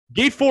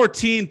Gate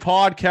 14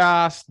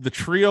 podcast. The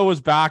trio is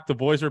back. The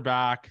boys are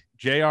back.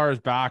 JR is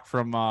back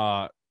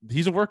from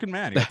he's a working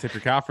man. You got to tip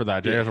your cap for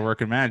that. JR's a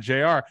working man.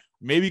 JR,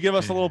 maybe give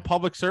us a little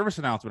public service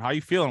announcement. How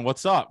you feeling?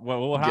 What's up?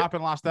 What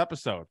happened last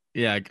episode?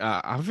 Yeah,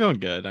 I'm feeling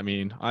good. I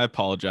mean, I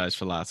apologize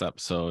for last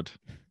episode.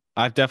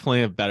 I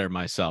definitely have bettered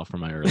myself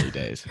from my early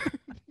days.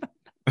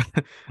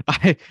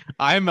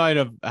 I might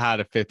have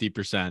had a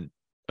 50%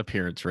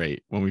 appearance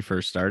rate when we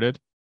first started.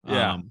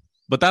 Yeah.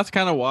 But that's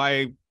kind of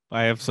why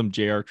I have some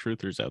JR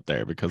truthers out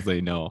there, because they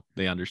know,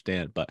 they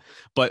understand.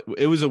 But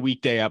it was a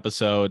weekday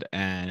episode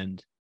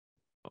and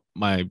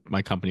my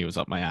company was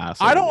up my ass.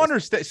 I don't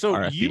understand. So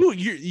RFP.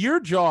 your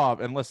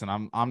job, and listen,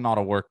 I'm not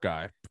a work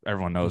guy.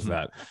 Everyone knows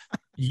that.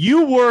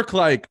 You work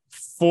like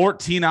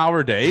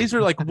 14-hour days,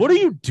 or like, what are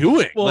you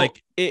doing? Well,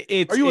 like,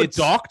 are you a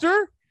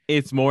doctor?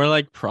 It's more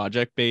like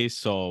project based.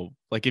 So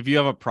like if you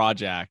have a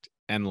project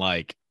and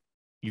like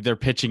they're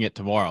pitching it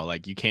tomorrow,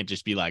 like you can't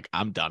just be like,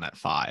 I'm done at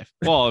 5.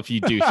 Well, if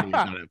you do say you're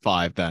done at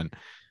 5, then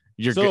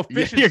you're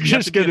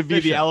just going to be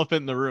the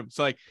elephant in the room.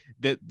 So like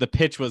the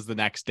pitch was the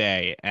next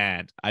day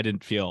and I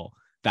didn't feel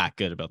that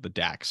good about the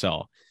deck.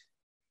 So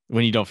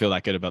when you don't feel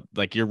that good about,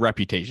 like, your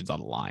reputation's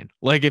on the line.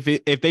 Like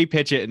if they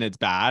pitch it and it's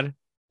bad,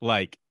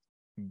 like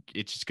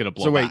it's just going to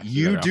blow. So wait,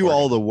 you do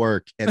all the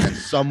work and then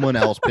someone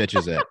else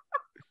pitches it.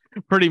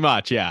 Pretty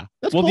much, yeah.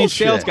 That's well,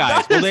 bullshit. These sales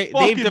guys,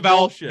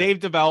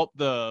 they've developed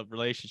the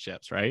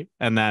relationships, right?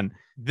 And then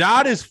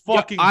that is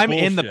fucking. I'm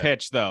bullshit. in the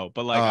pitch though,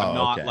 but like I'm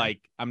not okay.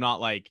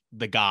 like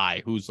the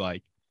guy who's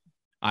like,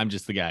 I'm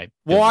just the guy.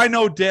 Well, I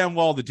know damn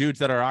well the dudes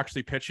that are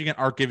actually pitching it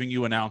aren't giving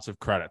you an ounce of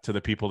credit to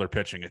the people they're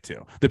pitching it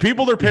to. The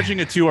people they're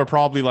pitching it to are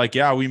probably like,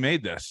 yeah, we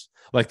made this.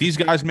 Like, these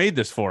guys made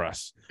this for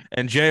us,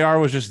 and JR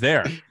was just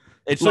there.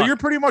 So you're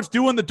pretty much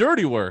doing the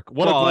dirty work.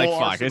 What a goal, like,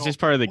 fuck, Arsenal. it's just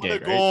part of the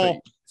gig, right?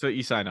 So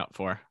you sign up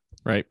for.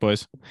 Right,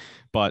 boys.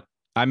 But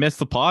I missed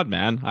the pod,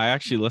 man. I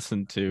actually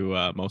listened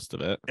to most of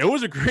it. It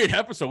was a great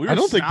episode. I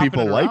don't think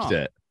people liked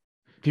it.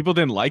 People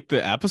didn't like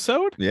the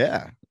episode?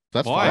 Yeah.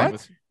 That's why?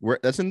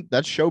 Fine.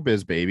 That's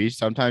showbiz, baby.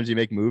 Sometimes you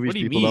make movies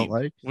people don't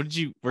like.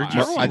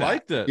 I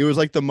liked it. It was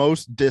like the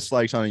most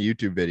dislikes on a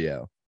YouTube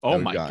video. Oh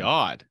my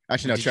god.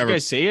 Actually, no, did Trevor. You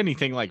guys say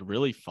anything like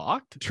really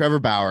fucked? Trevor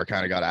Bauer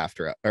kind of got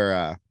after it,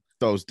 or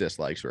those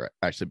dislikes were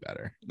actually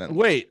better.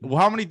 Wait, well,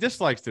 how many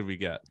dislikes did we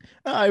get?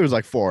 It was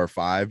like 4 or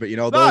 5, but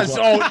those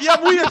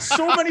we had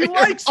so many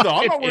likes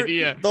though.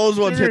 Those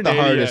ones hit the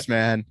hardest,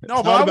 man.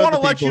 No, but I want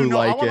to let you know.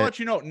 I want to let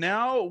you know.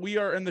 Now we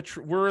are in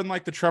we're in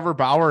like the Trevor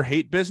Bauer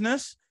hate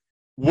business.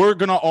 We're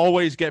gonna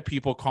always get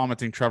people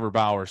commenting Trevor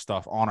Bauer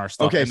stuff on our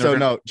stuff. Okay, so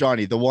no,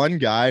 Johnny, the one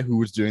guy who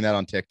was doing that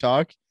on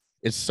TikTok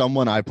is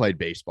someone I played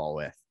baseball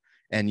with,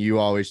 and you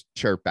always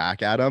chirp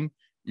back at him.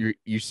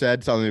 You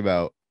said something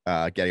about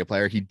getting a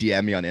player. He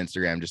DM'd me on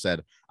Instagram, just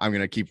said, I'm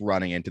gonna keep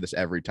running into this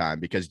every time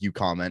because you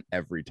comment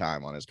every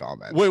time on his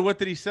comments. Wait, what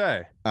did he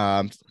say?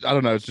 I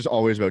don't know. It's just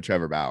always about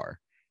Trevor Bauer.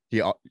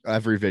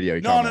 Every video.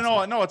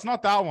 No, it's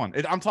not that one.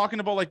 I'm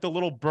talking about like the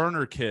little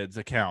burner kids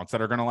accounts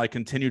that are gonna like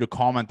continue to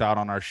comment out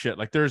on our shit.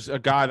 Like, there's a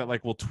guy that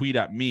like will tweet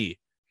at me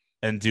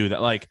and do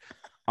that. Like,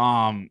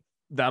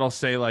 that'll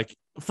say like,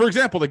 for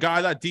example, the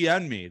guy that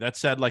DM'd me that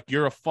said like,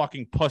 you're a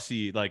fucking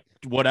pussy, like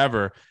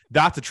whatever.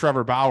 That's a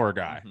Trevor Bauer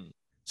guy. Mm-hmm.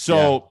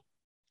 So,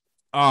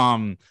 I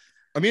mean,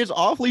 it's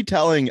awfully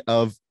telling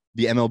of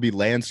the MLB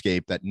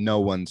landscape that no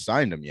one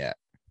signed him yet.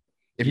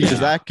 If he was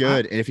that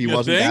good, and if he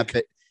wasn't that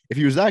big, if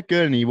he was that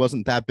good and he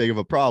wasn't that big of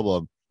a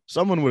problem,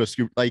 someone would have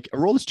scooped. Like,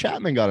 Aroldis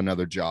Chapman got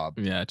another job.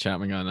 Yeah,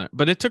 Chapman got that,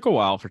 but it took a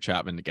while for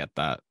Chapman to get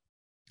that.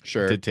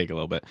 Sure, it did take a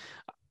little bit.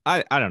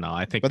 I don't know.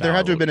 I think, but there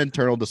had to have been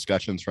internal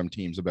discussions from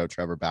teams about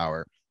Trevor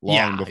Bauer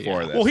long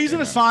before this. Well, he's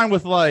gonna sign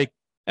with like.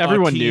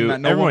 Everyone knew.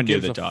 Everyone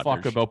gives a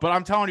fuck about. But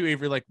I'm telling you,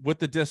 Avery, like with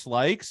the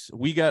dislikes,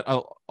 we get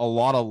a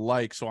lot of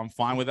likes, so I'm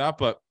fine with that.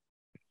 But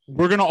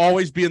we're gonna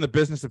always be in the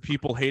business of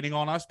people hating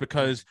on us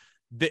because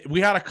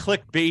we had a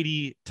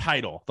clickbaity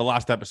title the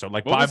last episode.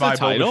 Like, bye bye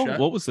title.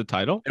 What was the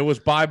title? It was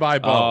bye bye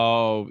Bo.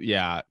 Oh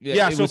yeah.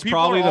 It so was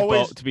probably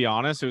to be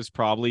honest, it was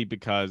probably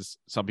because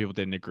some people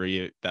didn't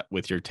agree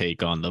with your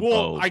take on the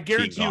Bo. I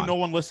guarantee you, no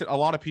one listened. A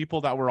lot of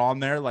people that were on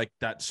there, like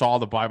that saw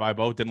the bye bye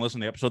Bo, didn't listen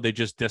to the episode. They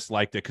just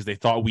disliked it because they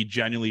thought we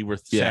genuinely were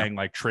saying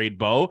like trade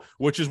Bo,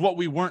 which is what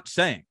we weren't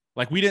saying.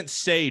 Like, we didn't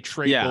say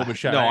trade Bo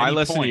Bichette. No, I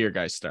listened to your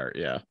guys start.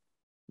 Yeah.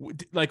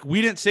 Like,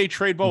 we didn't say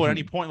trade Bo at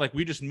any point. Like,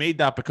 we just made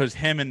that because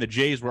him and the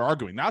Jays were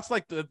arguing. That's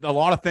like a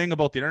lot of thing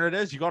about the internet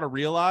is you got to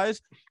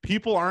realize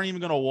people aren't even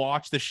going to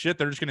watch this shit.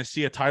 They're just going to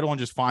see a title and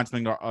just find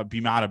something to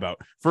be mad about.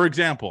 For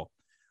example,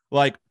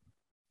 like,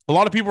 a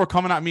lot of people were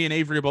coming at me and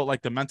Avery about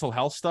like the mental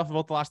health stuff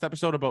about the last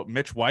episode about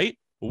Mitch White.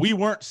 We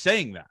weren't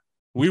saying that.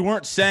 We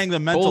weren't saying the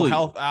mental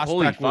health aspect.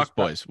 Holy fuck,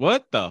 boys!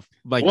 What the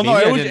like? Well, no,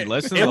 I didn't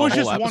listen. It was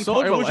just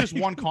episode,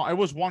 it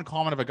was one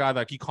comment of a guy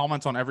that he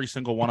comments on every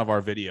single one of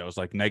our videos,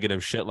 like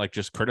negative shit, like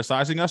just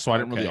criticizing us. So I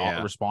didn't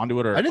really respond to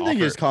it. Or I didn't think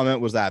his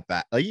comment was that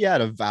bad. Like, he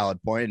had a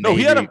valid point. No,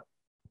 he had a.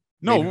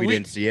 No, we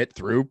didn't see it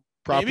through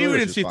properly. Maybe we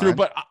didn't see through,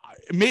 but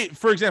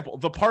for example,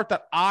 the part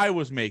that I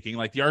was making,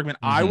 like the argument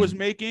I was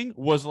making,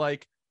 was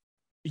like,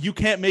 you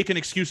can't make an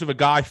excuse of a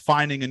guy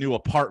finding a new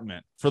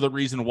apartment for the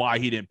reason why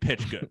he didn't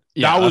pitch good.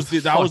 Yeah,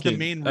 that was the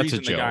main that's a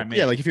reason the guy joke. made.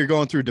 Yeah, like if you're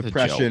going through That's a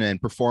depression joke.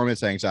 and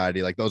performance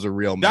anxiety, like those are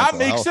real. That mental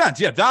makes health. sense.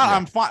 Yeah,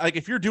 I'm fine. Like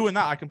if you're doing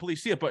that, I completely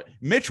see it. But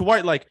Mitch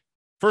White, like,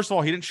 first of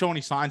all, he didn't show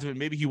any signs of it.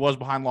 Maybe he was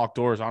behind locked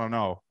doors. I don't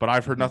know. But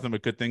I've heard nothing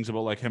but good things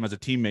about like him as a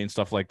teammate and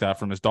stuff like that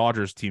from his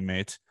Dodgers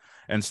teammates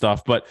and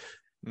stuff. But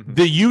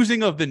the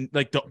using of the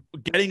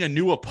getting a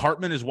new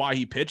apartment is why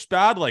he pitched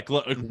bad. Like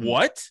what?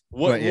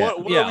 What Yeah, are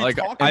we like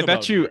talking I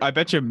about here?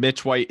 bet you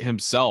Mitch White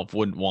himself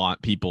wouldn't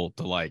want people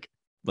to like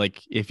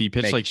if he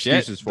pitched Make like shit,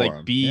 excuses for like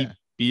him. be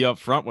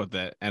upfront with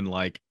it and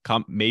like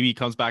maybe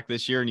comes back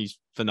this year and he's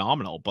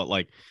phenomenal. But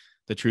like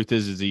the truth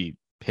is he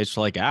pitched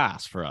like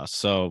ass for us.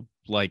 So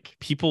like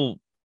people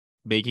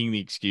making the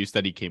excuse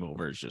that he came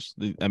over is just,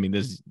 I mean,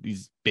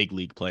 these big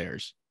league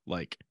players,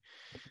 like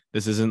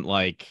this isn't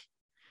like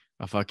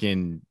a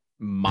fucking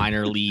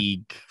minor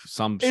league,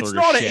 some It's sort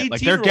not of an shit.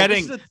 Like they're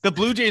 18-year-old. getting the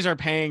Blue Jays are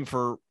paying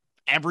for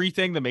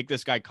everything to make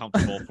this guy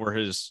comfortable for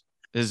his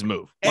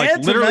move. Like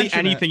And to literally mention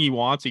anything he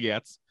wants, he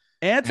gets.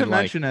 And to And, like-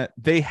 mention it,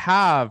 they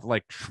have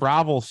like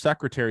travel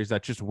secretaries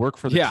that just work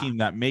for the Yeah. team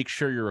that make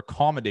sure you're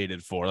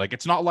accommodated for. Like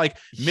it's not like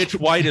Mitch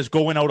White is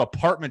going out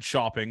apartment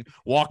shopping,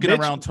 walking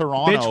around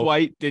Toronto. Mitch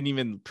White didn't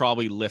even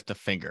probably lift a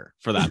finger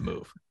for that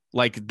move.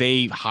 Like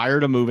they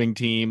hired a moving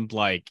team.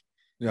 Like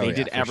Oh, they yeah,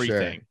 did for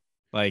everything. sure.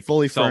 Like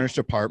Fully so- furnished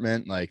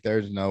apartment. Like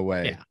there's no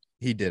way Yeah.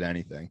 he did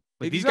anything.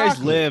 Like these guys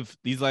Exactly. live.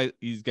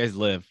 These guys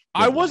live.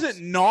 I good wasn't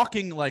lives.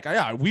 knocking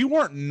we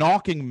weren't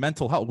knocking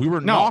mental health. We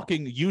were No.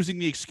 knocking using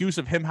the excuse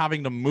of him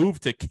having to move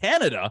to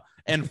Canada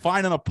and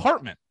find an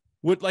apartment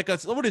with like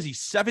what is he,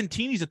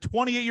 17? He's a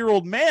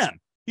 28-year-old man.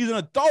 He's an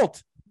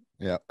adult.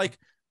 Yeah. Like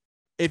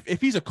if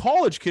he's a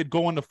college kid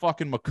going to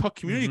fucking McCook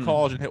Community Mhm.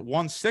 College and hit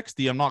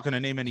 160, I'm not going to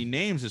name any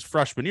names his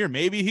freshman year.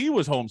 Maybe he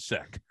was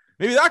homesick.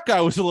 Maybe that guy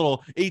was a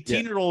little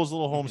 18-year-old was a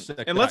little homesick.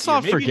 And that let's year.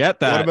 not Maybe- forget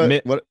that. What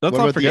let's about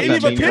not the forget Maybe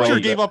that if a pitcher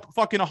 18-year-old gave up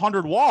fucking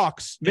 100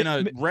 walks in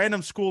a Mi-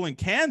 random school in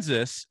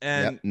Kansas.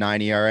 And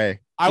 9 ERA.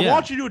 I Yeah.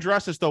 want you to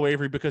address this, though,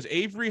 Avery, because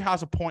Avery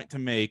has a point to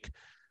make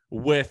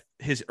with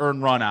his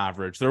earn run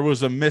average. There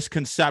was a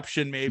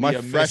misconception, maybe My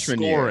a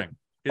freshman year. misscoring.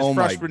 His Oh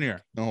my- freshman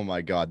year. Oh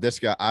my God. This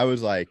guy, I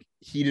was like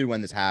heated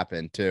when this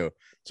happened too.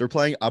 So we're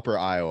playing Upper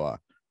Iowa,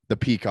 the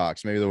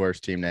Peacocks, maybe the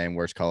worst team name,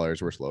 worst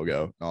colors, worst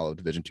logo, all of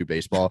Division II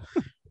baseball.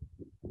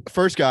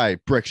 First guy,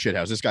 brick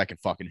shithouse. This guy can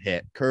fucking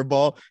hit.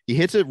 Curveball. He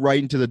hits it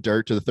right into the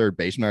dirt to the third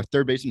baseman. Our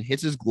third baseman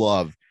hits his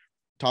glove,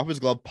 top of his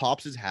glove,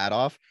 pops his hat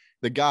off.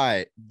 The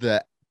guy,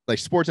 the like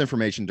sports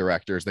information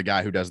director, is the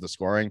guy who does the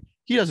scoring.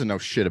 He doesn't know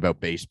shit about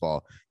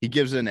baseball. He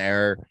gives it an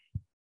error.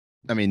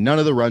 I mean, none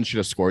of the runs should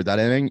have scored that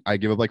inning. I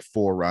give up like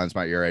 4 runs.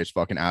 My ERA is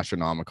fucking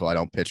astronomical. I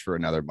don't pitch for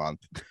another month.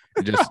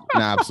 Just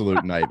an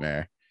absolute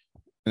nightmare.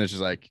 And it's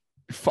just like,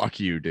 fuck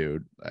you,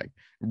 dude. Like,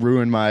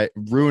 ruin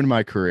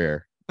my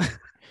career.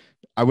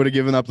 I would have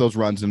given up those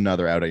runs in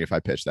another outing if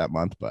I pitched that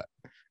month, but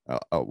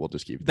we'll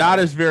just keep That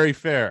is very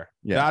fair.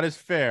 Yeah. That is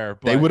fair.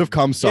 But they would have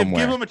come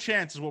somewhere. give him a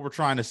chance, is what we're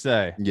trying to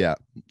say. Yeah,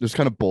 it was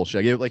kind of bullshit.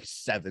 I gave it like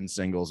 7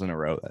 singles in a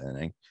row that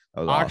inning.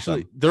 That was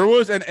Actually, awesome. there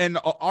was, and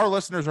our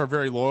listeners are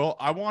very loyal.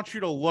 I want you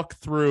to look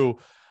through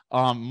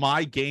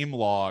my game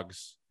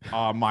logs,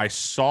 my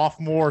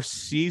sophomore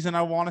season,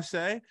 I want to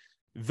say.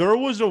 There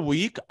was a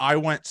week I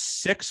went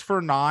 6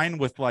 for 9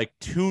 with like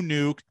 2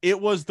 nuked. It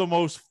was the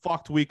most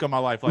fucked week of my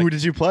life. Like, Who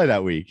did you play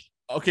that week?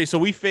 okay, so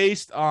we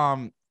faced 2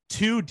 D2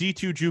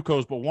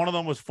 JUCOs, but one of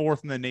them was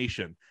 4th in the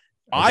nation.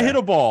 I Okay. hit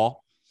a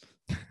ball.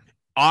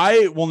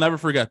 I will never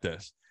forget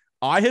this.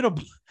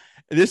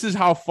 This is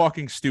how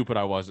fucking stupid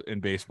I was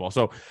in baseball.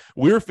 So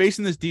we were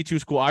facing this D2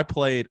 school. I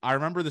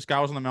remember this guy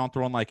was on the mound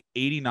throwing like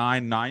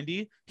 89,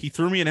 90. He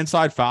threw me an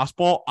inside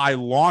fastball. I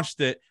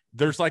launched it.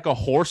 There's like a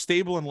horse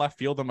stable in left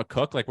field in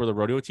McCook, like where the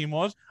rodeo team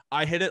was.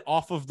 I hit it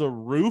off of the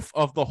roof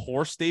of the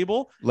horse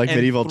stable. Like and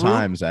medieval threw-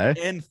 times, eh?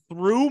 And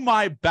threw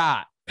my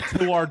bat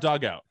to our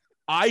dugout.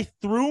 I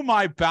threw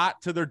my bat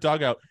to their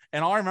dugout.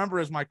 And all I remember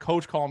is my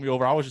coach calling me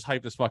over. I was just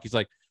hyped as fuck. He's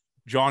like,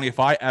 Johnny, if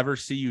I ever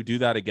see you do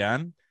that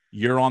again,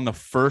 you're on the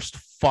first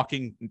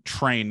fucking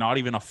train, not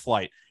even a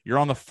flight. You're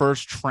on the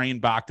first train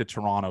back to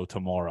Toronto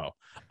tomorrow.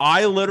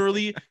 I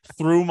literally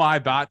threw my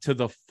bat to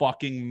the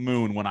fucking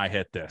moon when I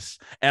hit this.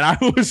 And I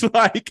was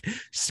like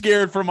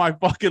scared for my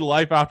fucking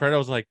life after it. I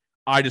was like,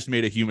 I just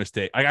made a huge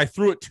mistake. I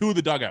threw it to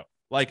the dugout.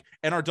 Like,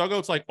 and our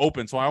dugout's like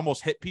open. So I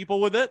almost hit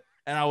people with it.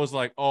 And I was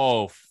like,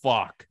 oh,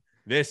 fuck,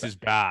 this is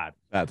bad.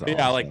 That's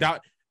Yeah, like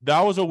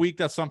that was a week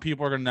that some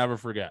people are gonna never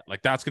forget.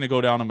 Like that's gonna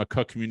go down in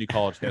McCook Community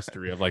College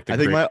history of like the I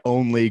think great- my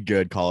only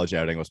good college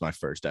outing was my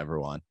first ever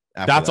one.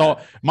 After that's that,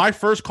 all. My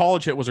first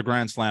college hit was a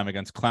grand slam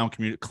against Cloud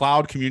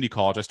Community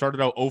College. I started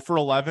out 0 for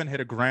 11, hit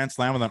a grand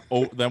slam, and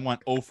then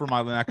went 0 for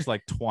my next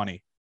like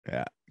 20.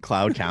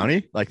 Cloud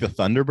County, like the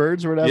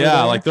Thunderbirds or whatever.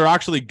 Yeah, they like they're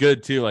actually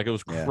good too. Like it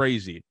was Yeah.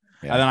 crazy.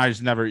 Yeah. And then I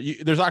just never.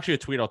 There's actually a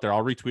tweet out there.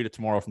 I'll retweet it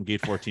tomorrow from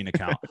Gate 14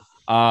 account.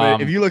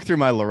 But if you look through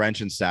my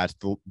Laurentian stats,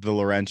 the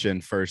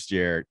Laurentian first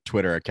year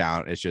Twitter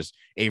account, it's just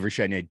Avery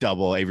Chenier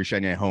double, Avery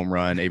Chenier home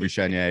run, Avery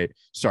Chenier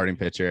starting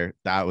pitcher.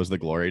 That was the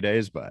glory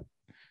days. But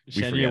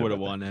Shania would have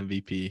won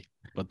MVP,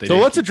 but they So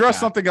didn't let's keep address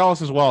that. something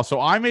else as well.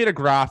 So I made a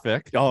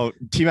graphic. Oh,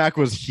 T-Mac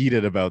was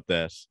heated about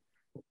this.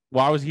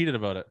 Why was heated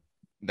about it?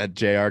 That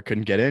JR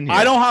couldn't get in here.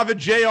 I don't have a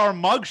JR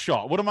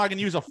mugshot. What am I going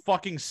to use? A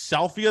fucking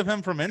selfie of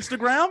him from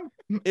Instagram?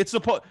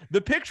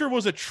 The picture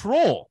was a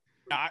troll.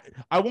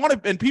 I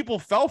wanted, and people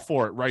fell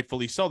for it,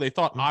 rightfully so. They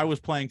thought I was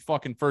playing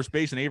fucking first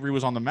base and Avery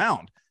was on the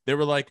mound. They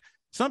were like,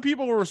 some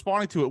people were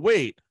responding to it.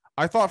 Wait,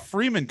 I thought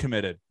Freeman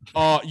committed.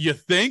 You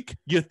think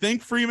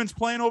Freeman's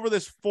playing over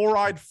this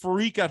four-eyed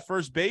freak at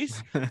first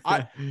base?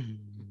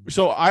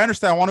 So I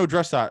understand. I want to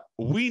address that.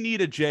 We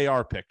need a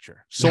JR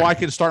picture so I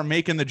can start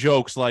making the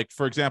jokes. Like,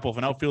 for example, if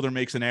an outfielder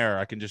makes an error,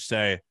 I can just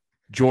say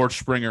George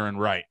Springer and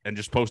right and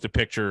just post a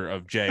picture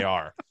of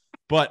JR.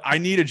 But I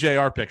need a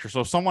JR picture.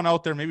 So if someone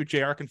out there, maybe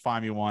JR can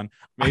find me one.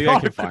 Maybe I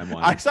can find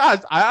one. I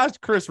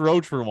asked Chris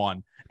Roach for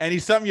one, and he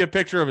sent me a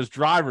picture of his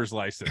driver's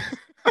license.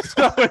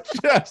 So it's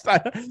just,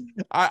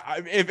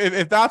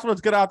 if that's what's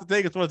gonna have to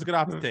take, it's what's gonna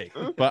have to take.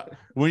 But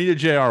we need a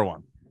JR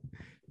one.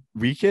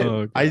 We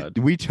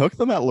took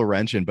them at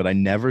Laurentian, but I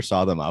never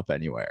saw them up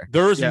anywhere.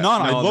 There's none.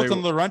 I looked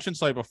on the Laurentian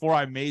site before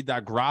I made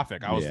that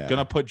graphic. I was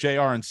gonna put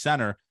JR in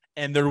center,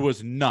 and there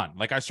was none.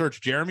 Like I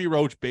searched Jeremy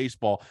Roach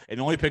baseball, and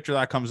the only picture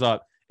that comes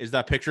up is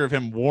that picture of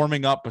him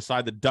warming up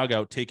beside the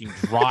dugout, taking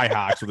dry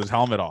hacks with his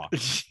helmet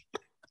off.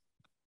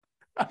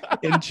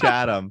 In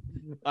Chatham.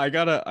 I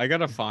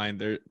gotta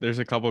find there's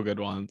a couple good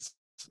ones.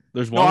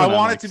 There's No, one. I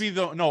want it to be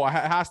it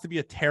has to be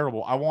a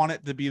terrible. I want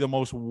it to be the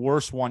most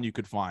worst one you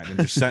could find, and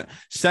just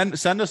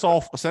send us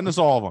all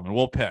of them, and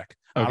we'll pick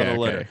out of the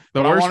litter.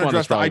 The worst one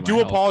is probably I do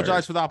my apologize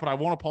health for that, but I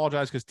won't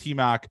apologize because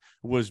T-Mac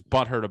was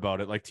butthurt about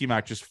it. Like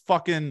T-Mac, just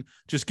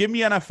give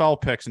me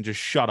NFL picks and just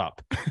shut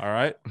up. All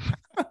right.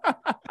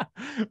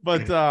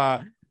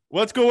 But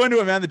let's go into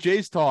it, man. The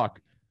Jays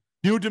talk.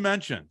 New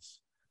dimensions.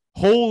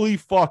 Holy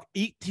fuck,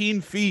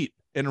 18 feet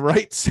in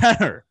right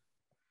center.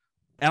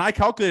 And I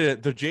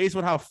calculated the Jays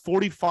would have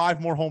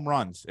 45 more home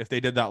runs if they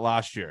did that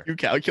last year. You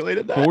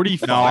calculated that?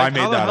 45. No, I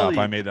made that up.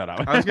 I made that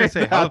up. I was gonna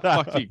say, how the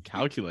fuck do you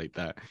calculate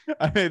that?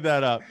 I made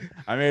that up.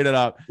 I made it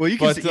up. Well, you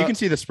can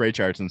see the spray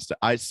charts and stuff.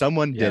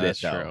 Someone did it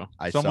though.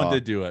 Someone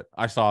did do it.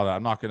 I saw that.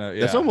 I'm not gonna.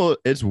 Yeah.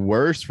 It's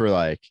worse for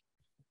like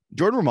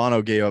Jordan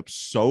Romano gave up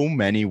so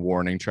many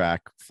warning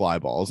track fly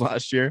balls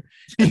last year,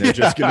 and they're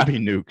just gonna be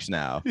nukes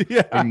now.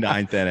 Yeah, like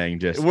ninth inning.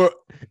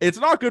 It's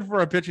not good for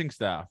our pitching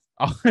staff.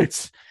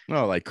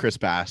 Like Chris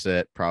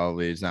Bassett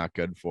probably is not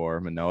good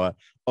for Manoah.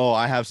 Oh,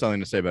 I have something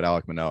to say about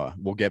Alek Manoah.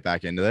 We'll get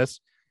back into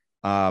this.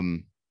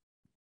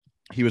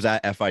 He was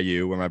at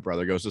FIU where my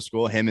brother goes to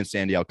school. Him and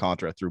Sandy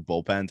Alcantara threw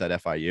bullpens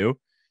at FIU,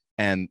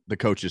 and the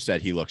coach just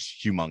said he looks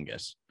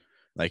humongous.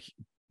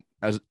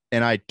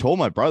 And I told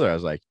my brother, I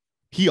was like,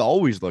 he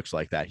always looks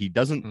like that. He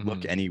doesn't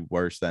look any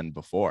worse than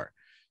before.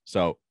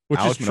 So, which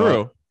Alek is Manoah,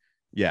 true.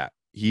 Yeah,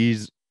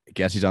 I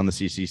guess he's on the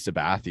CC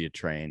Sabathia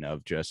train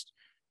of just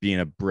being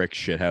a brick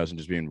shithouse and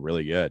just being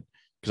really good.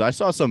 Because I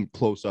saw some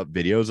close-up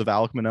videos of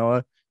Alek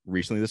Manoah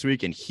recently this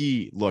week, and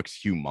he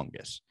looks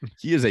humongous.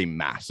 He is a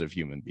massive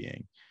human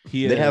being.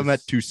 They have him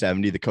at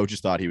 270. The coaches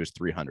thought he was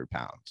 300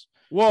 pounds.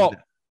 Well, I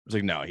was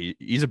like, no,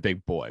 he's a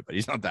big boy, but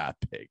he's not that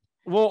big.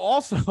 Well,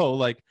 also,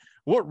 like,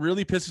 what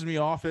really pisses me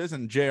off is,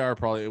 and JR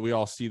probably, we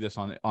all see this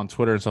on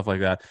Twitter and stuff like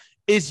that,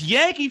 is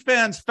Yankee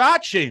fans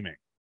fat shaming.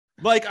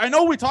 Like, I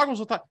know we talk about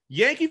sometimes.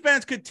 Yankee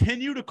fans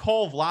continue to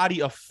call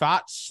Vladdy a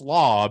fat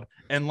slob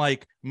and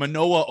like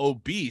Manoah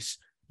obese.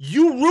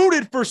 You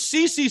rooted for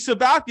CC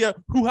Sabathia,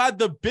 who had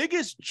the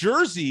biggest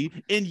jersey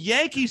in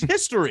Yankees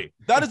history.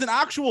 That is an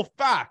actual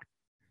fact.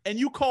 And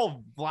you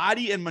call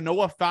Vladdy and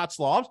Manoah fat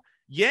slobs.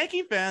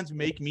 Yankee fans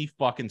make me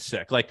fucking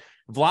sick. Like,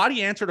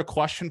 Vladdy answered a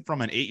question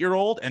from an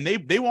 8-year-old, and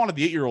they wanted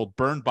the 8-year-old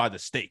burned by the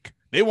stake.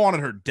 They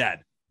wanted her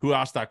dead. Who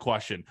asked that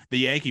question? The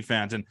Yankee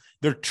fans, and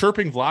they're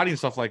chirping Vladdy and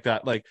stuff like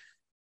that. Like,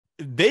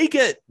 they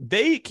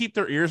keep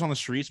their ears on the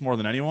streets more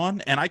than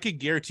anyone. And I could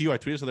guarantee you, I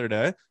tweeted this the other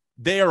day,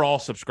 they are all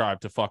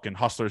subscribed to fucking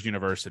Hustlers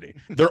University.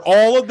 They're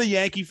all of the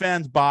Yankee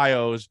fans'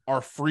 bios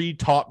are free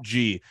top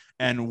G.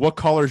 And what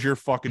color's your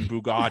fucking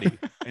Bugatti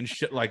and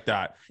shit like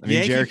that. I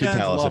mean, Jared can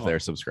tell us if they're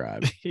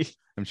subscribed.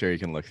 I'm sure you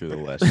can look through the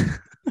list.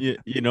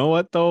 You know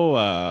what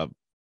though?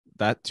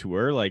 That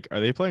tour, like, are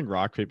they playing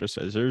rock, paper,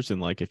 scissors?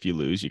 And like, if you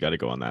lose, you got to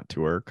go on that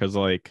tour. Cause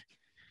like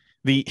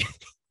the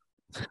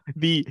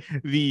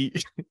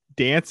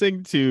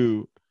dancing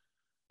to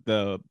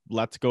the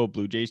Let's Go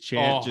Blue Jays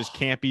chant just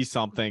can't be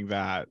something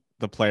that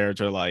the players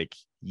are like,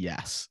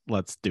 yes,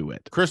 let's do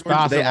it. Chris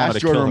Bassett, they asked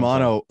Jordan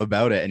Romano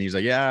about it, and he's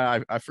like,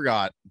 yeah, I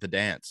forgot the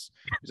dance.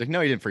 He's like,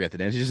 no, he didn't forget the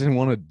dance. He just didn't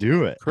want to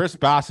do it. Chris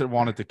Bassett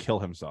wanted to kill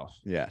himself.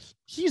 Yes.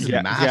 He's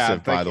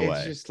massive, by the way.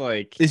 It's just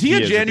like, is he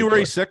a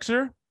January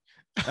 6er?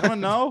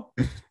 Anyone know?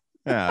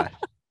 Yeah,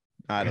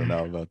 I don't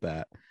know about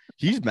that.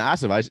 He's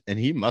massive, and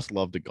he must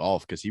love to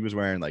golf because he was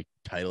wearing like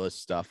Titleist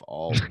stuff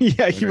all.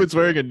 Yeah, he was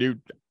wearing a new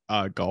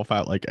golf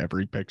out like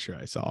every picture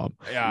I saw him.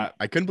 Yeah,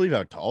 I couldn't believe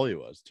how tall he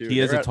was too. He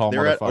is a tall They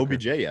were at motherfucker.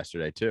 OBJ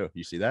yesterday too.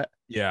 You see that?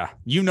 yeah.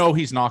 He's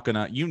not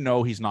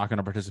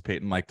gonna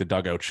participate in like the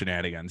dugout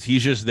shenanigans.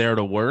 He's just there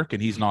to work,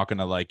 and he's not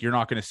gonna like. You're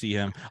not gonna see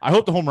him. I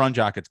hope the home run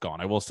jacket's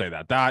gone. I will say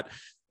that It's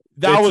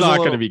was not a going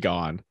to little- be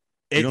gone.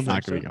 It's It's not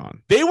not going to be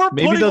gone. They were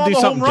Maybe putting they'll on do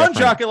the home something run different.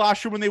 jacket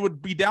last year when they would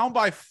be down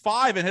by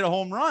 5 and hit a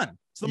home run.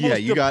 It's the Yeah,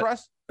 most you got-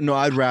 depressing. No,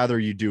 I'd rather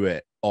you do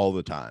it all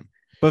the time.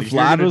 But If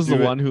you're Vlad gonna was the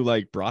do it- one who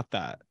like brought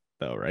that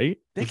though, right?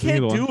 They Wasn't he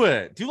can't the one? do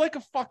it. Do like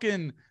a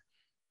fucking.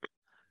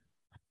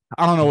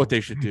 I don't know what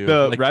they should do.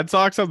 The Like, Red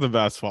Sox have the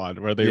best one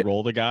where they Yeah.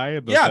 roll the guy.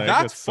 in the yeah, thing.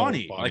 that's It's so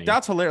funny. Like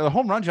that's hilarious. The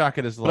home run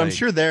jacket is like. But I'm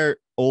sure their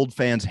old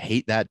fans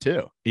hate that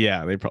too.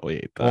 Yeah, they probably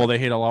hate that. Well, they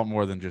hate a lot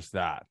more than just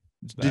that.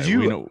 Did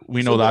you-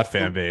 We know so that the-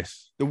 fan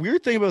base. The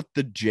weird thing about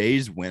the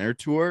Jays winter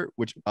tour,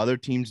 which other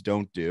teams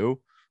don't do,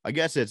 I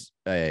guess it's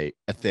a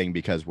thing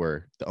because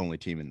we're the only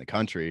team in the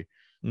country.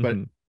 but-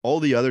 Mhm. All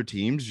the other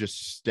teams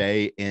just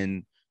stay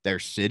in their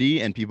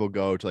city and people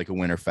go to like a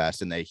winter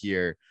fest and they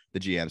hear the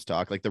GMs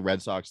talk. Like the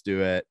Red Sox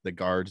do it, the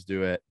Guards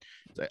do it.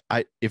 It's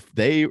like, if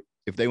they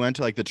went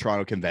to like the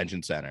Toronto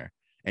Convention Center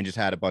and just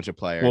had a bunch of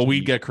players, Well,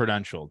 we'd get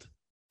credentialed.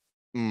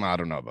 I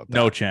don't know about that.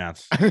 No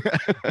chance.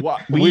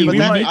 What? We But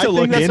need that- to I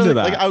look think that's into something-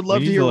 that. Like, I would love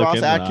We to need hear look Ross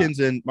into that. Atkins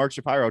and Mark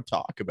Shapiro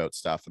talk about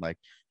stuff and like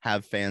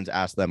have fans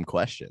ask them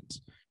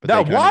questions. But That,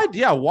 they kinda- why?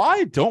 Yeah,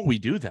 why don't we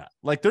do that?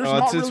 Like, there's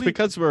not it's really.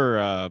 because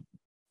we're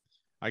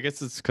I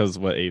guess it's because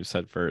what Abe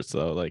said first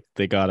though. Like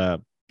they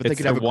gotta But they it's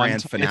could their have a one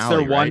grand it's finale, their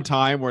one right?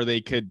 time where they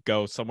could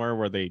go somewhere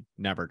where they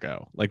never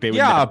go. Like they would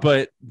yeah, never-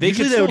 but they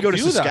Usually could they would still go to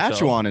do that, though.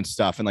 Saskatchewan and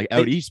stuff and like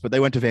out east, but they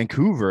went to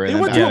Vancouver. They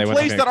And went then to they a went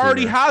to place that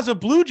already Vancouver. has a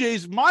Blue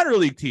Jays minor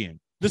league team.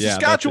 The Yeah,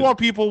 that's Saskatchewan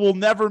people will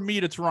never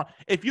meet a Toronto.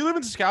 If you live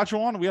in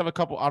Saskatchewan, we have a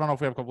couple. I don't know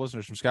if we have a couple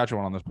listeners from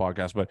Saskatchewan on this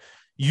podcast, but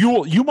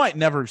you might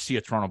never see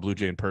a Toronto Blue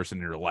Jay in person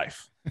in your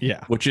life,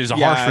 yeah. which is a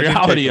Yeah, I harsh think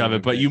reality they of can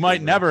it. But in you might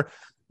Vancouver. never.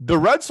 The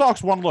Red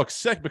Sox one looked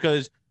sick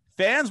because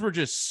fans were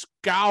just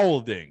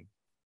scowling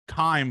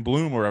Kyle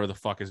Bloom, wherever the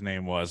fuck his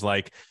name was.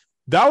 Like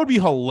that would be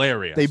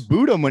hilarious. they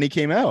booed him when he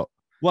came out.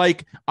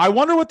 Like, I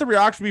wonder what the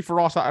reaction would be for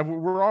Ross.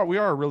 We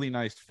are a really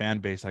nice fan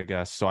base, I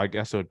guess. So I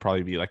guess it would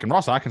probably be like, and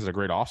Ross Atkins is a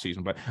great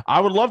offseason, but I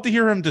would love to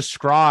hear him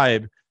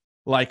describe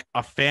like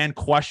a fan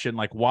question,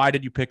 like why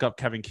did you pick up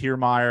Kevin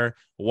Kiermaier?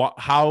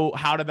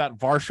 How did that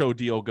Varsho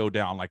deal go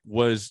down? Like,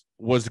 was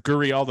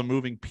Gurriel the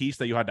moving piece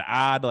that you had to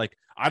add? Like,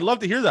 I'd love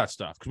to hear that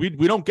stuff because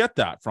we don't get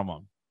that from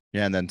him.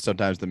 Yeah, and then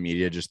sometimes the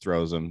media just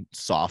throws them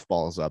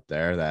softballs up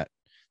there that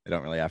they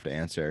don't really have to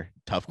answer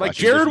tough Like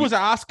questions. Jared If you- was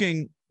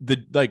asking the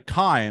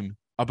time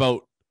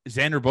about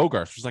Xander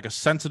Bogaerts, which is like a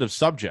sensitive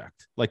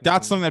subject. Like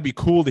that's something that'd be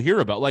cool to hear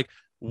about. Like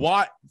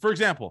why, for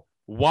example,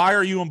 why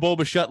are you and Bo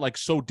Bichette like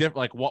so different?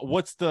 Like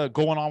what's the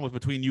going on with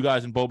between you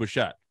guys and Bo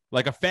Bichette?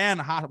 Like a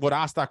fan would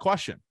ask that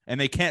question and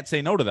they can't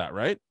say no to that,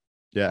 right?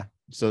 Yeah.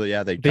 So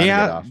yeah, they They kinda get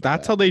have, off of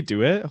that's that. how they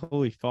do it.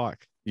 Holy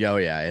fuck. Yeah, oh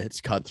yeah, it's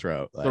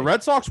cutthroat. The Like,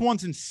 Red Sox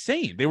one's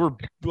insane. They were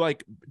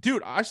like,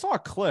 dude, I saw a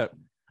clip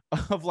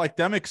of like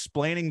them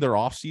explaining their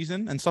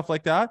offseason and stuff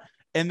like that.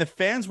 And the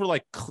fans were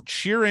like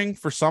cheering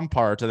for some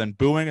parts and then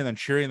booing and then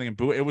cheering and then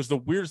booing. It was the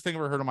weirdest thing I've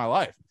ever heard in my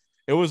life.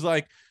 It was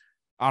like,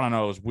 I don't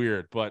know, it was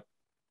weird. But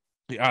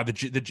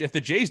if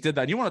the Jays did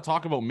that, you want to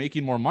talk about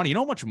making more money. You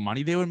know how much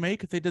money they would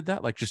make if they did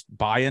that? Like just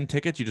buy-in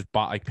tickets. You just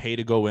pay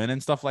to go in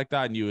and stuff like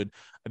that. And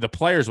the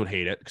players would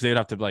hate it because they'd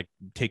have to like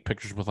take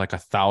pictures with like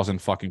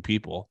 1,000 fucking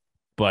people.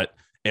 But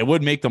it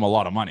would make them a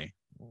lot of money.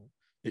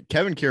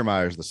 Kevin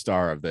Kiermaier is the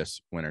star of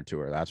this winter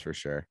tour, that's for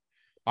sure.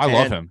 I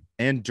love him.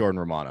 And Jordan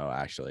Romano,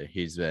 actually.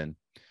 He's been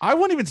I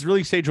wouldn't even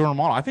really say Jordan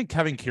Romano. I think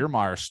Kevin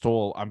Kiermaier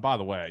stole. By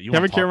the way,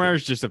 Kevin Kiermaier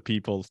is just a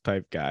people's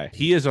type guy.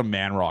 He is a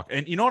man rock,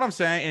 and you know what I'm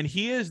saying. And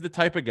he is the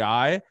type of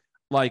guy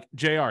like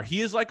JR.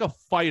 He is like a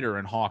fighter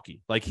in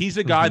hockey. Like he's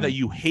a guy that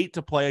you hate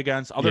to play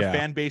against. Other Yeah.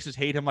 fan bases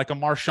hate him, like a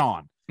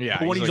Marchand. Yeah,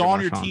 But when he's like a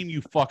on your Marchand. team,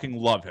 you fucking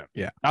love him.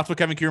 Yeah. That's what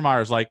Kevin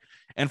Kiermaier is like.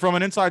 And from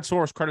an inside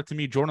source, credit to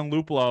me, Jordan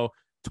Luplow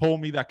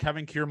told me that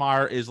Kevin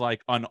Kiermaier is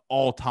like an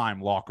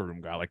all-time locker room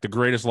guy, like the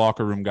greatest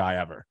locker room guy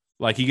ever.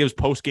 Like he gives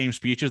post-game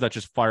speeches that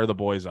just fire the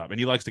boys up, and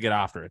he likes to get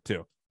after it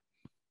too.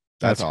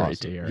 That's awesome. great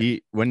to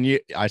hear.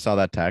 I saw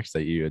that text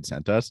that you had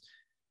sent us,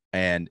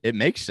 and it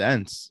makes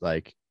sense.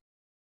 Like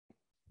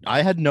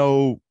I had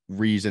no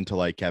reason to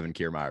like Kevin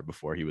Kiermaier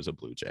before he was a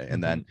Blue Jay,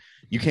 and then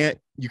you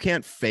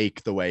can't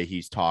fake the way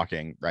he's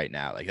talking right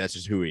now. Like that's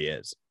just who he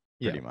is,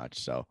 pretty much.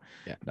 So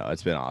Yeah. no,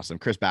 it's been awesome.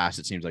 Chris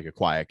Bassett seems like a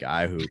quiet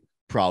guy who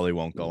probably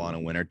won't go on a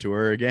winter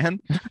tour again.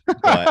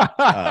 But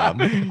I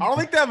don't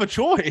think they have a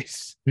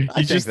choice. I think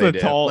He's just they the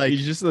did. tall. Like,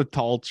 He's just the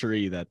tall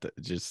tree that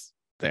just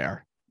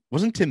there.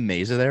 wasn't Tim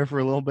Mesa there for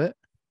a little bit?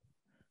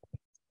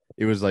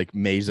 It was like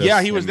Mesa.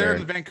 Yeah, he was there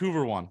in Simber. the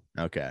Vancouver one.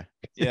 Okay.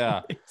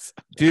 Yeah,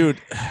 dude.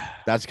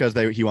 That's because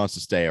he wants to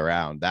stay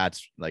around.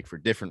 That's like for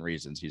different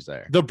reasons he's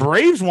there. The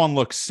Braves one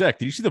looks sick.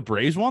 Did you see the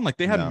Braves one? Like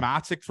they had No.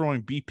 Matzik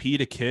throwing BP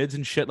to kids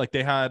and shit. Like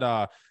they had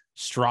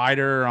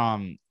Strider.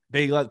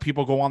 They let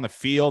people go on the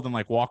field and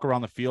like walk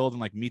around the field and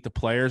like meet the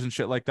players and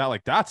shit like that.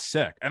 Like that's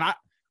sick. And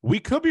We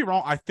could be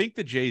wrong. I think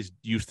the Jays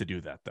used to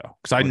do that though,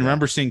 because I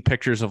remember seeing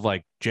pictures of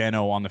like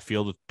Jano on the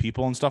field with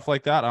people and stuff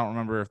like that. I don't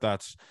remember if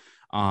that's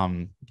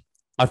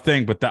a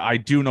thing, but I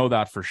do know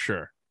that for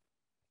sure.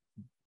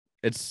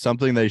 It's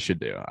something they should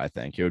do. I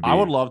think it would be. I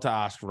would love to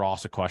ask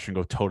Ross a question,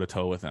 go toe to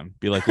toe with him,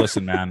 be like,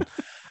 "Listen, man,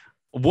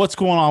 what's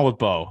going on with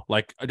Bo?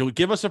 Like,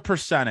 give us a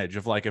percentage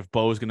of like if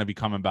Bo is going to be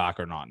coming back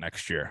or not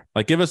next year.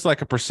 Like, give us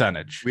like a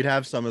percentage." We'd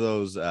have some of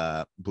those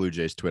Blue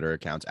Jays Twitter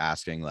accounts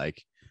asking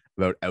like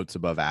about outs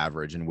above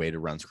average and weighted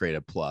runs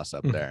created plus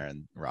up there,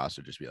 and Ross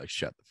would just be like,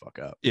 "Shut the fuck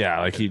up." Yeah,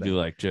 like he'd be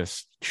like,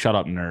 "Just shut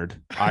up, nerd."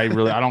 I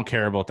don't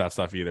care about that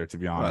stuff either, to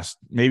be honest.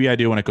 Maybe I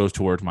do when it goes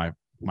towards my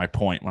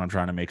point when I'm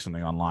trying to make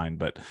something online,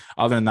 but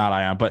other than that,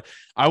 I am. But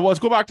let's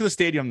go back to the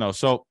stadium though.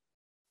 So,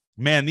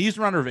 man, these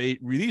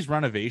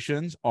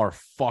renovations are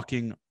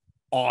fucking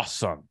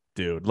awesome,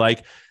 dude.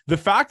 Like the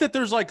fact that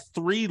there's like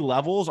 3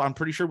 levels, I'm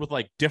pretty sure, with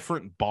like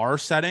different bar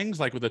settings,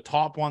 like with the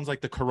top ones,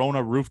 like the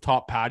Corona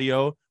rooftop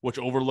patio, which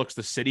overlooks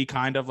the city,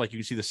 kind of like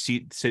you can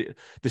see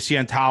the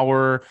CN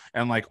Tower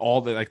and like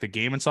all the like the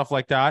game and stuff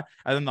like that.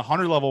 And then the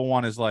 100 level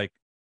one is like,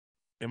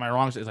 am I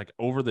wrong? It's like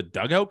over the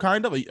dugout,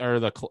 kind of,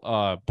 or the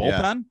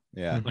bullpen.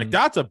 Yeah. Like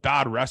that's a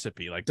bad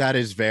recipe. Like that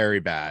is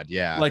very bad.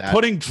 Yeah. Like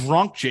putting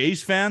drunk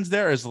Jays fans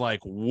there is like,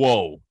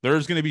 whoa,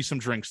 there's going to be some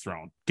drinks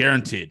thrown,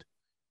 guaranteed.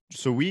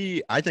 So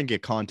I think a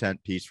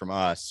content piece from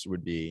us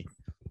would be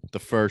the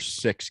first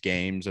 6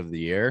 games of the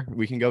year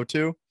we can go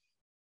to,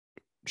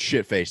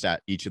 shit faced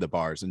at each of the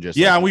bars and just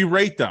we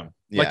rate them.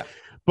 Yeah.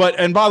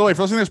 And by the way, if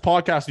you're listening to this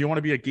podcast, you want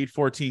to be a Gate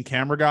 14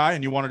 camera guy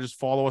and you want to just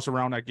follow us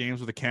around at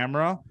games with a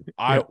camera,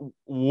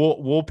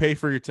 we'll pay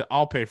for your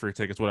I'll pay for your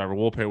tickets, whatever.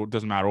 We'll pay. It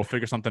doesn't matter. We'll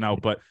figure something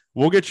out, but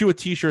we'll get you a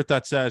t-shirt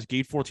that says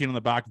Gate 14 on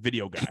the back,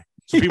 video guy.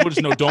 So people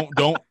just know,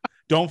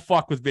 don't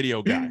fuck with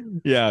video guy.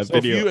 Yeah. So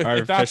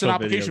if that's an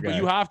application, but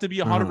you have to be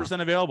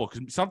 100% available.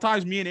 Cause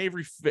sometimes me and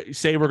Avery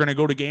say we're going to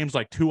go to games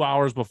like 2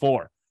 hours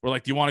before. We're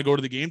like, do you want to go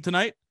to the game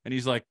tonight? And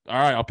he's like, all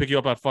right, I'll pick you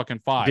up at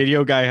fucking 5.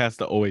 Video guy has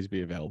to always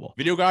be available.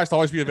 Video guy has to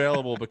always be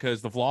available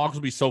because the vlogs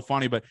will be so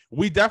funny. But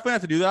we definitely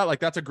have to do that. Like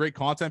that's a great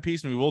content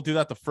piece, and we will do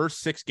that the first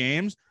 6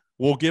 games.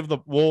 We'll get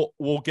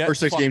first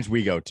 6 games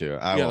we go to.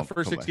 The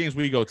first 6 games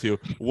we go to,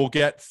 we'll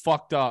get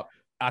fucked up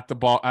at the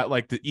ball at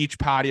like each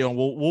patio, and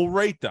we'll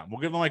rate them.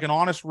 We'll give them like an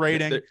honest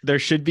rating. There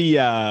should be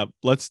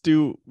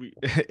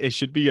it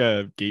should be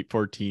a Gate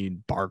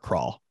 14 bar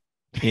crawl.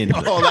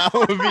 That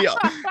would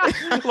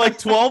be like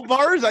 12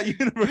 bars at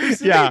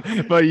university.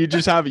 Yeah, but you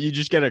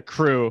just get a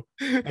crew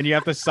and you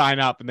have to sign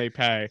up and they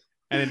pay,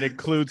 and it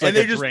includes like and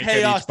they just drink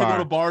pay us bar. to go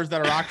to bars that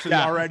are actually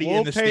already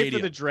in the stadium. We'll pay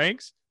for the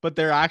drinks, but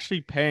they're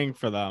actually paying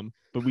for them.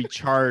 But we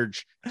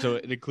charge, so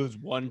it includes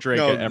one drink.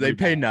 No, they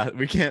pay nothing.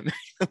 We can't.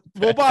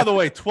 Well, by the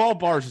way, 12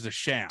 bars is a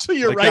sham. So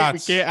you're right. We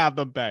can't have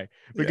them pay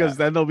because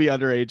then there'll be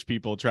underage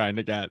people trying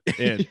to get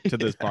into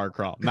this bar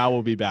crawl. Now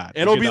we'll be bad.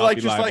 It'll be like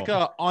just like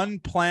a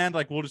unplanned.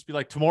 Like we'll just be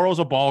like, tomorrow's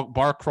a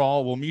bar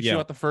crawl. We'll meet you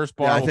at the first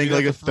bar. Yeah, I think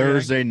like a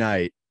Thursday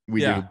night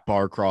we do a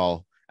bar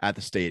crawl at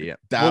the stadium.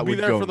 We'll be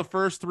there for the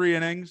first 3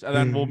 innings, and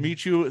then we'll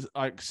meet you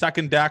like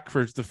second deck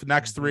for the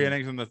next 3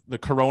 innings in the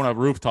Corona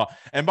rooftop.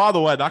 And by the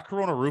way, that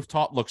Corona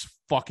rooftop looks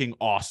fucking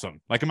awesome.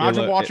 Like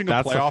imagine watching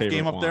a playoff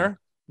game up there.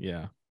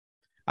 Yeah.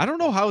 I don't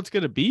know how it's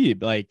going to be.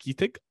 Like you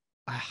think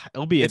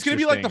it'll be, it's going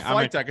to be like the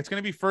flight deck. It's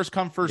going to be first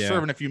come, first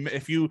serve. And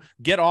if you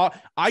get off,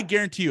 I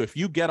guarantee you, if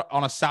you get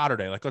on a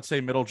Saturday, like let's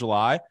say middle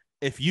July,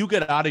 if you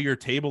get out of your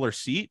table or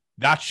seat,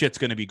 that shit's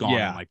going to be gone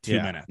in like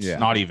 2 minutes. Yeah.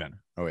 Not even.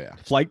 Oh yeah,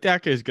 flight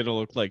deck is gonna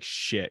look like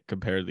shit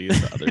compared to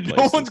these other places.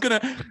 No one's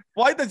gonna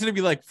flight deck's gonna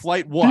be like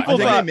flight what?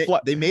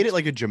 They made it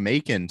like a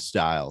Jamaican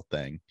style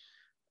thing.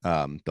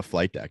 The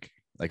flight deck,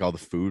 like all the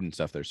food and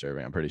stuff they're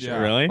serving. I'm pretty sure.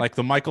 Yeah. Really, like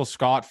the Michael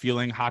Scott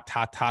feeling hot.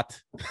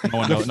 No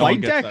one knows.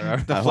 Flight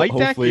deck. The flight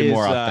deck is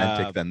more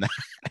authentic than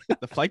that.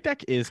 The flight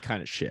deck is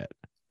kind of shit.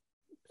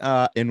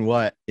 In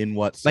what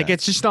sense? Like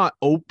it's just not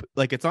open.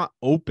 Like it's not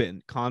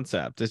open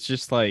concept. It's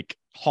just like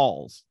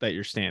halls that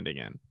you're standing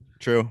in.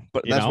 True,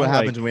 but that's what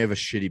happens when we have a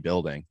shitty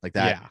building like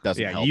that.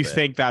 Doesn't help you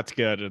think that's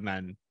good, and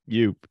then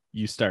you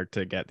start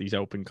to get these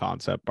open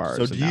concept bars.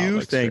 So do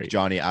you think,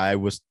 Johnny? I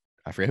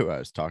forget who I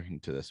was talking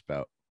to this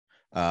about.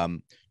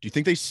 Do you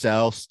think they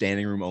sell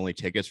standing room only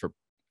tickets for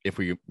if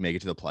we make it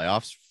to the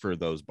playoffs for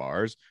those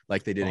bars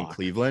like they did in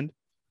Cleveland?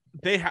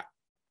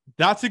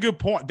 That's a good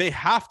point. They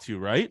have to,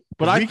 right?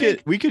 But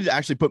we could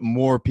actually put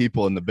more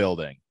people in the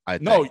building. I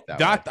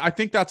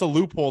think that's a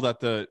loophole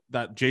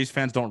that Jays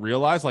fans don't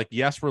realize. Like,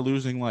 yes, we're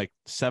losing like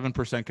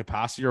 7%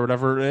 capacity or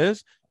whatever it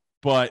is,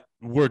 but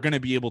we're going to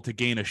be able to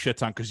gain a shit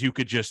ton because you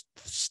could just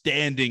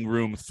standing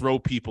room throw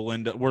people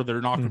into where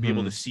they're not going to be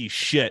able to see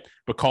shit,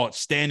 but call it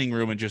standing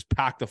room and just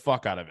pack the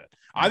fuck out of it.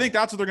 I think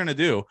that's what they're going to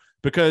do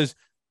because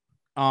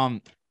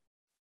that'd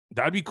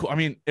be cool. I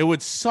mean, it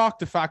would suck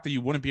the fact that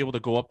you wouldn't be able to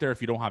go up there if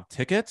you don't have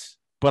tickets,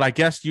 but I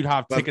guess you'd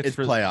have tickets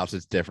for playoffs.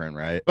 It's different,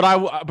 right?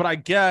 But I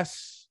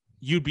guess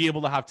you'd be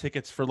able to have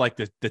tickets for like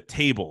the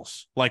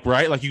tables, like,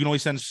 right? Like you can only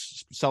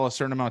sell a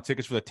certain amount of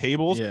tickets for the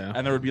tables,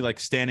 and there would be like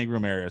standing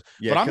room areas.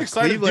 Yeah, but I'm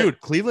excited, dude.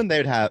 Cleveland,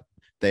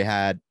 they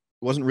had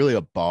wasn't really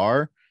a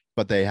bar,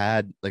 but they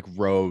had like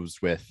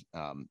rows with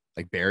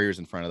like barriers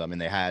in front of them,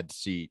 and they had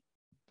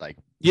right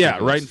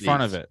regular in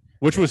front of seats. it,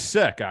 which was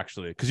sick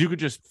actually, because you could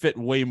just fit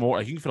way more.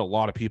 Like, you can fit a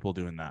lot of people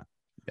doing that.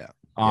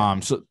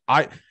 So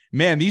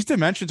these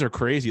dimensions are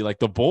crazy. Like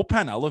the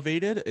bullpen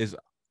elevated is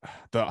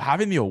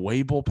having the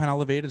away bullpen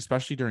elevated,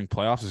 especially during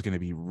playoffs, is going to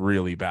be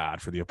really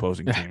bad for the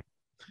opposing team.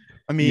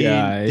 I mean,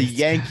 the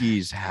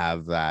Yankees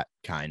have that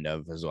kind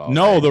of as well.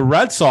 No, right? the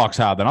Red Sox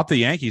have that, not the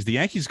Yankees. The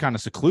Yankees kind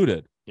of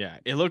secluded. Yeah,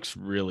 it looks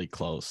really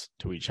close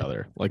to each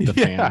other, like the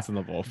fans and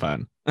the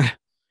bullpen. It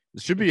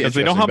should be because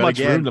they don't have but much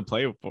again, room to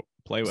play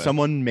with.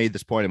 Someone made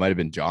this point. It might have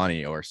been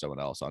Johnny or someone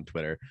else on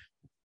Twitter.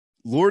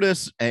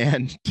 Lourdes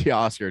and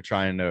Teoscar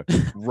trying to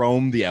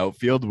roam the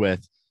outfield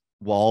with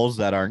walls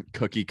that aren't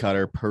cookie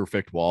cutter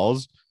perfect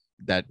walls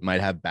that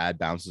might have bad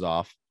bounces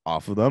off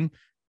of them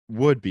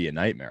would be a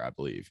nightmare. I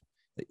believe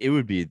it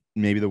would be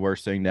maybe the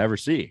worst thing to ever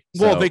see.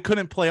 Well, they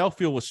couldn't play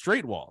outfield with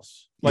straight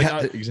walls.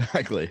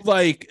 Exactly.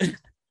 Like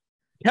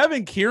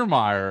Kevin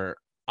Kiermaier,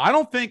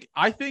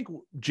 I think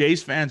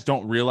Jays fans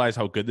don't realize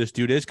how good this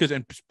dude is.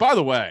 And by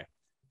the way,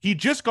 he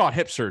just got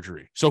hip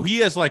surgery. So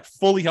he is like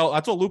fully healthy.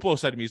 That's what Lupo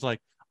said to me. He's like,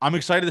 I'm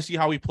excited to see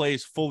how he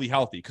plays fully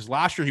healthy, because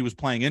last year he was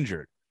playing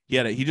injured.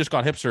 He just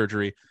got hip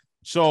surgery.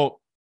 So,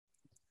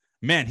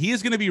 man, he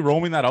is going to be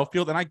roaming that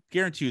outfield. And I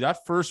guarantee you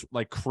that first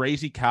like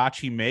crazy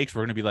catch he makes,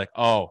 we're going to be like,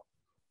 oh,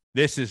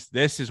 this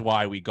is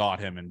why we got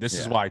him. And this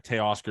is why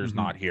Teoscar's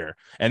not here.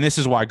 And this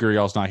is why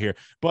Gurriel's not here.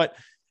 But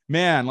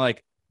man,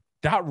 like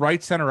that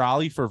right center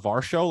alley for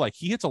Varsho, like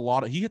he hits a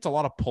lot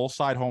of pull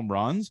side home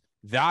runs.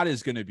 That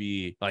is going to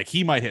be like,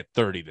 he might hit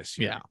 30 this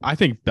year. Yeah, I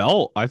think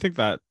Belt. I think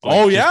that.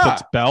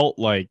 Puts Belt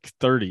like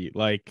 30.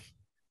 Like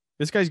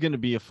this guy's going to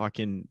be a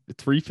fucking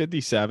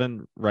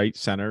 357 right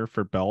center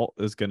for Belt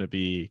is going to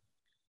be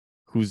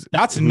who's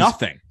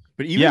nothing.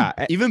 But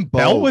even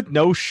Belt with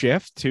no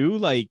shift too.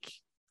 Like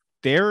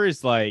there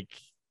is like,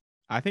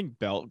 I think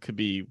Belt could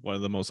be one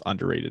of the most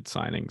underrated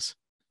signings.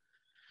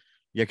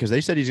 Yeah, because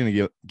they said he's going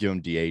to give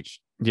him DH.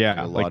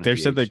 Yeah, like they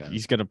said that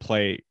he's going to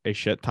play a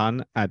shit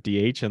ton at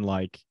DH, and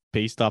like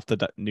based off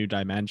the new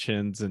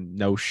dimensions and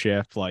no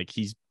shift, like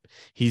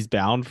he's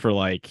bound for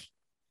like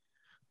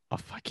a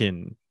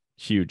fucking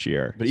huge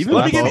year. But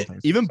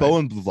even Bo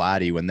and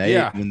Vladdy, when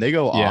they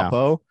go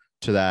oppo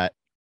to that,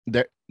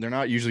 they're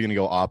not usually going to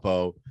go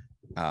oppo.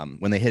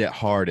 When they hit it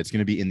hard, it's going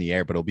to be in the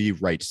air, but it'll be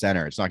right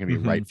center. It's not going to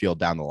be right field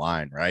down the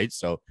line, right?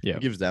 So it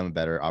gives them a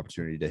better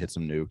opportunity to hit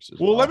some nukes.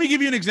 Well, let me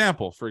give you an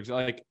example. For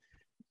example, like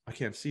I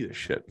can't see this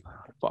shit.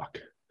 Fuck.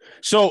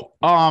 So,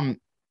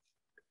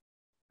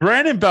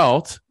 Brandon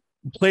Belt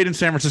played in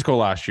San Francisco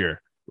last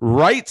year.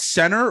 Right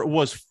center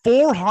was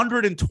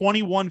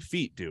 421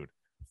 feet, dude.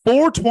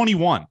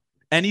 421.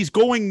 And he's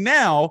going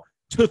now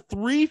to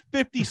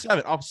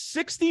 357, a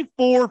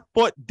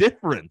 64-foot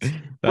difference.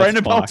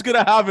 Brandon Belt's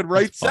going to have it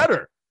right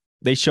center.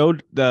 They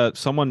showed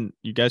someone,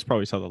 you guys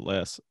probably saw the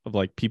list of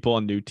like people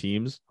on new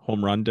teams,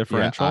 home run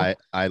differential. Yeah,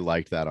 I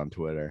liked that on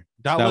Twitter.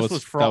 That list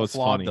was flawed,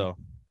 funny though.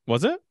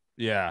 Was it?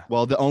 Yeah.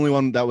 Well, the only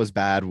one that was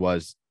bad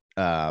was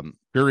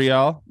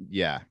Gurriel.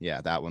 Yeah,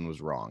 that one was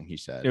wrong. He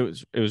said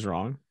it was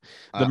wrong.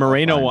 The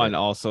Moreno one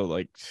also,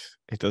 like,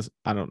 it does.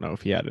 I don't know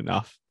if he had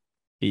enough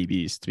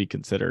ABs to be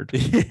considered.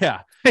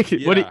 Yeah.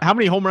 How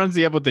many home runs do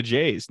you have with the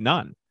Jays?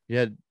 None. He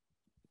had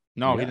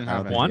he didn't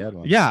have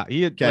one. Yeah,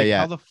 he had. Okay,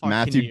 how the fuck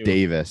Matthew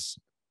Davis.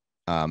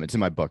 It's in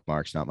my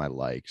bookmarks, not my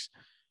likes.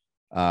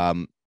 A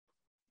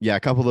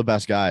couple of the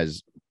best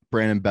guys.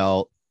 Brandon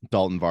Belt,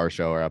 Dalton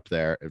Varsho are up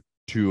there.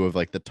 Two of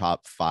like the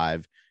top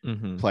 5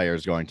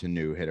 players going to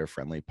new hitter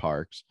friendly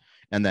parks.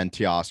 And then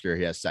Teoscar,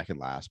 he has second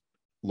last,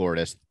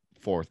 Lourdes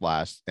fourth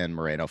last, and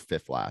Moreno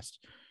fifth last.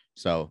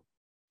 So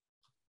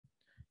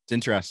it's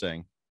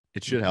interesting.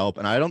 It should help.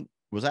 And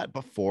was that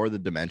before the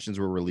dimensions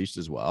were released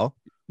as well?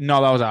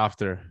 No, that was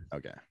after.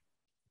 Okay.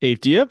 Hey,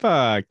 do you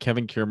have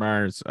Kevin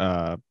Kiermaier's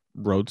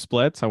road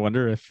splits? I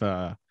wonder if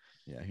I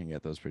can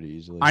get those pretty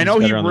easily. I know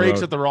he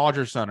breaks at the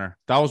Rogers Center.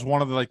 That was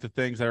one of the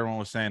things that everyone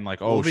was saying, like,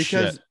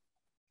 shit.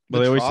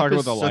 Well, they always talk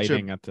about the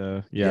lighting at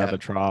the the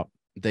Trop.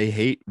 They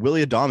hate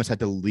Willie Adames had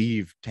to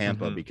leave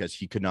Tampa because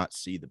he could not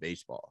see the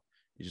baseball.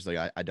 He's just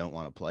like, I don't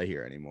want to play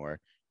here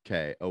anymore.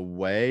 Okay,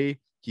 away,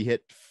 he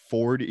hit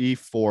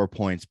 44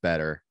 points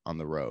better on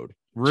the road.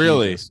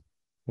 Really? Jesus.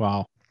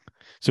 Wow.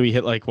 So he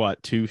hit like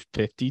what,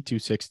 250,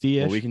 260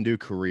 ish? Well, we can do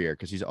career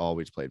because he's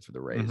always played for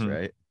the Rays,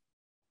 right?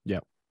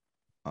 Yep.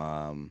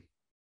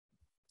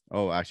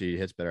 Actually, he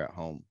hits better at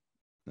home.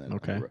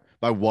 Okay.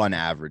 By one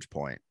average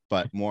point,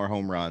 but more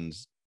home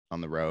runs on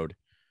the road,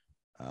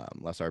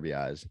 less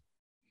RBIs.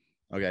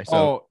 Okay,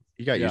 so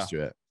you got used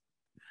to it.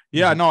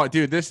 Yeah, no,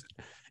 dude,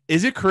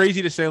 is it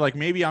crazy to say, like,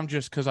 maybe I'm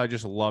just because I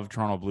just love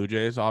Toronto Blue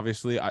Jays,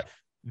 obviously.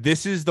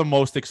 This is the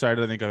most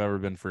excited I think I've ever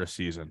been for a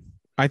season.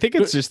 I think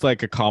it's just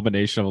like a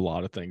combination of a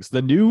lot of things.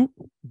 The new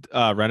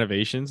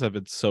renovations have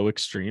been so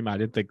extreme. I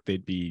didn't think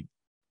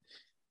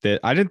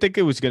I didn't think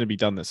it was going to be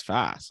done this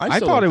fast. I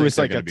thought it was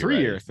like a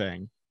 3-year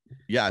thing.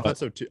 Yeah, I thought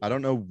so too. I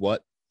don't know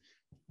what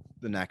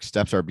the next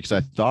steps are because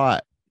I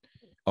thought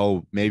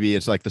Oh, maybe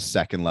it's like the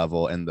second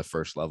level and the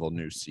first level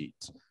new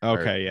seats.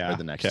 Okay, Or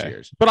the next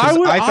tiers. But I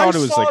thought it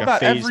was saw like a that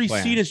phase every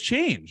plan. seat has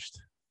changed.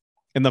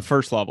 In the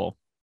first level.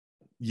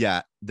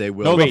 Yeah, they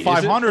will. No, Wait, the is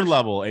it 500 first-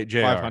 level,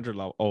 JR. 500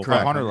 level. Oh,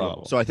 Correct. 500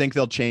 level. So I think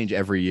they'll change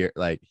every year.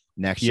 Like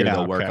next year, Yeah,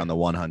 they'll work okay. on the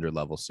 100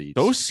 level seats.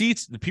 Those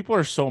seats, the people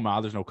are so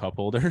mad there's no cup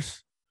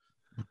holders.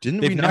 Didn't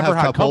they've we not never have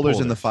had cup cup holders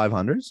in the holders.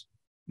 500s?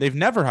 They've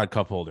never had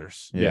cup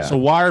holders. Yeah. So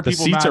why are The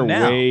people seats mad are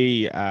now?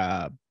 way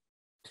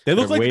They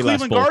look they're like way the less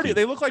Cleveland bulky. Guardians.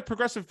 They look like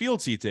Progressive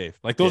Field seats, Dave.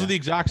 Like those Yeah. are the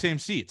exact same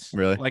seats.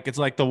 Really? Like it's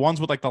like the ones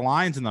with like the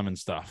lines in them and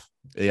stuff.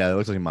 Yeah, it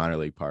looks like a minor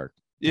league park.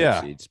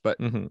 Yeah. Seats, but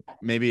Mhm.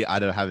 maybe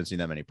haven't seen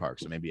that many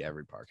parks, so maybe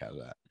every park has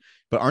that.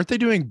 But aren't they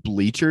doing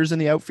bleachers in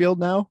the outfield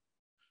now?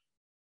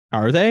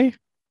 Are they?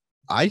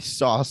 I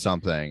saw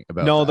something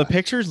about No, the that.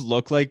 pictures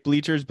look like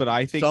bleachers, but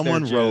I think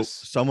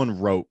someone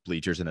wrote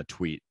bleachers in a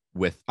tweet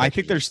with I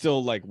think they're pictures.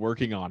 still like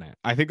working on it.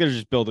 I think they're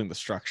just building the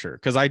structure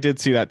because I did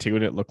see that too,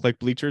 and it looked like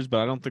bleachers, but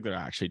I don't think they're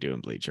actually doing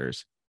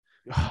bleachers.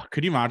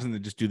 Could you imagine they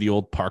just do the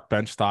old park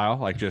bench style?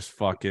 Like just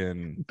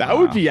fucking That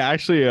would be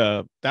actually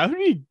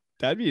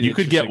that'd be an you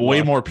could get interesting way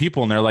look. more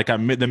people in there. Like the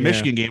Yeah.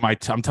 Michigan game,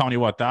 I'm telling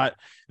you what, that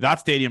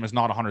stadium is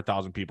not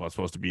 100,000 people that's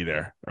supposed to be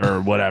there or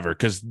whatever.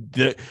 Because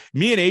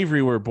me and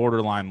Avery were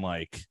borderline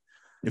like,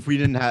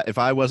 if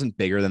I wasn't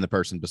bigger than the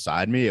person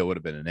beside me, it would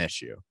have been an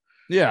issue.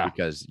 yeah,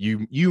 Because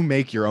you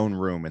make your own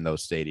room in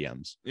those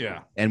stadiums. yeah,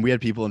 And we had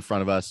people in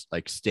front of us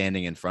like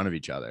standing in front of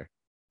each other.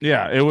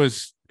 yeah.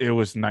 It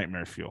was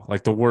nightmare fuel.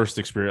 Like the worst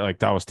experience. Like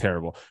that was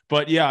terrible.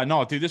 But yeah,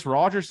 no, dude, this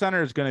Rogers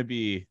Center is gonna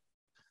be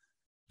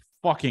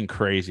fucking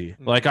crazy.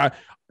 Like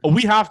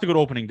we have to go to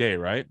opening day,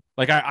 right?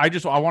 Like I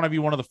want to be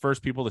one of the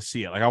first people to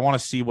see it. Like I want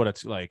to see what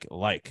it's like.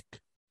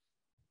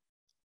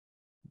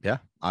 Yeah,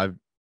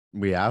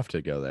 we have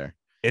to go there.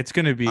 It's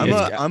gonna be.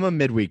 I'm a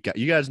midweek guy.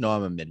 You guys know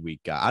I'm a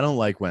midweek guy. I don't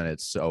like when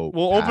it's so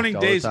Well, packed opening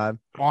all the days time.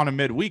 on a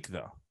midweek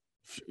though.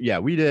 Yeah,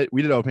 we did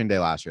opening day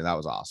last year. And that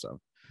was awesome.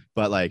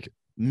 But like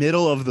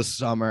middle of the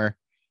summer,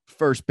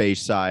 first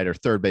base side or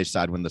third base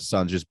side when the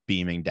sun's just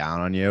beaming down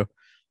on you.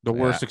 The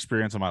worst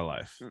experience of my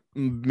life.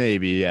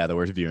 Maybe, yeah, the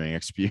worst viewing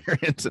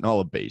experience in all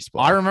of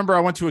baseball. I remember I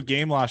went to a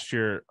game last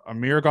year.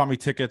 Amir got me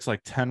tickets like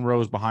 10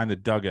 rows behind the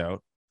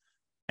dugout.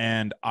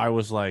 And I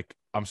was like,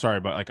 I'm sorry,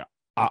 but like,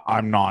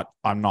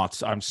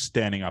 I'm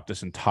standing up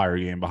this entire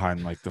game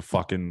behind like the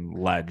fucking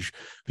ledge.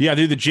 But yeah,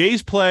 dude, the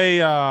Jays play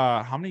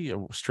how many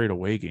straight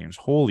away games?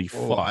 Holy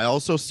fuck. I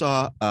also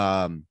saw,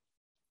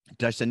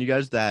 did I send you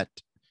guys that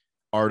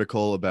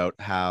article about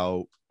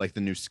how like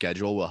the new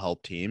schedule will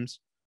help teams?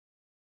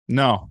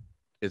 No.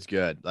 It's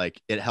good.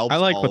 Like it helps. I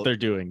like what they're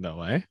doing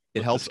though, eh?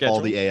 It helps all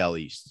the AL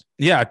East.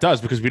 Yeah, it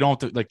does because we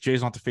don't have to, like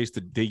Jays don't have to face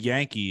the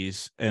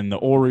Yankees and the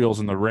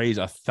Orioles and the Rays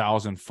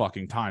 1,000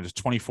 fucking times. It's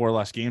 24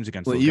 less games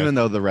against Well, those even guys.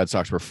 though the Red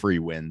Sox were free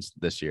wins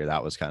this year,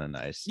 that was kind of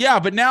nice. Yeah,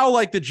 but now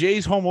like the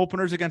Jays home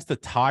openers against the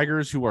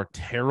Tigers, who are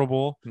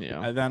terrible.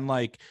 Yeah. And then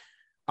like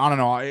I don't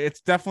know.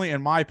 It's definitely,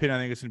 in my opinion,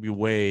 I think it's gonna be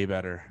way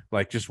better.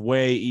 Like just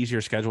way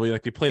easier schedule.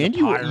 Like they play And the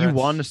you Pirates.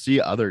 want to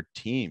see other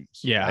teams.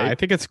 Yeah, right? I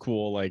think it's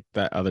cool. Like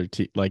that other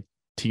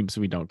teams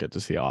we don't get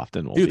to see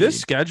often. Dude, this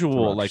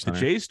schedule, Rogers like the Center.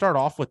 Jays start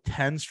off with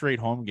 10 straight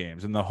home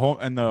games and the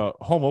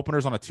home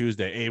openers on a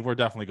Tuesday. Hey, we're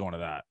definitely going to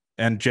that.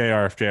 And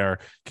JR, if JR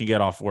can get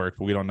off work,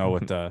 but we don't know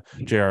what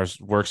JR's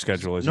work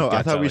schedule is. No, He I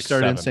gets thought at, we like,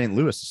 started in 7. St.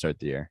 Louis to start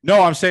the year.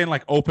 No, I'm saying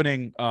like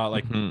opening,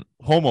 Mhm.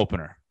 home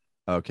opener.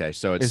 Okay,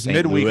 so it's It's St.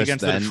 midweek Louis,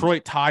 against then. the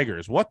Detroit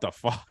Tigers. What the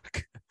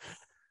fuck?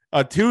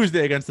 A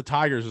Tuesday against the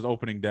Tigers is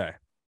opening day.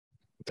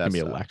 It's gonna be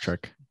That sucks.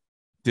 electric.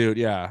 Dude,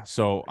 yeah.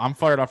 So I'm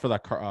fired up for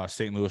that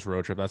St. Louis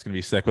road trip. That's gonna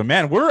be sick. But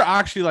man, we're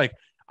actually like,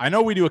 I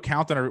know we do a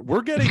countdown.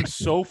 We're getting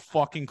so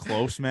fucking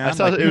close, man. I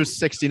saw Like, it was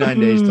 69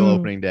 days till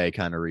opening day,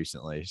 kind of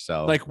recently.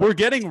 So like we're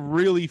getting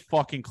really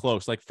fucking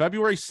close. Like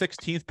February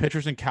 16th,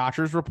 pitchers and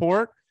catchers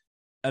report,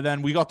 and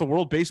then we got the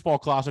World Baseball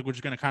Classic, which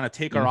is gonna kind of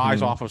take our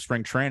eyes off of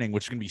spring training,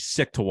 which is gonna be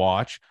sick to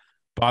watch.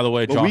 By the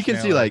way, but we Josh can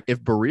see Naylor- like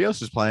if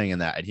Barrios is playing in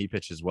that and he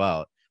pitches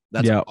well,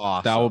 that's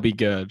awesome. That will be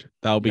good.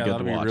 That will be Yeah, good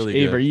to that'll be watch. really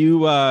Abe, good. are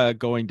you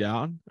going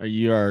down? Are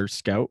you our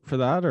scout for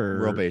that or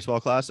World Baseball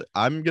Classic.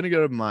 I'm gonna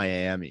go to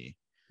Miami.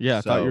 Yeah,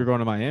 I thought you So- were going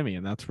to Miami,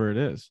 and that's where it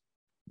is.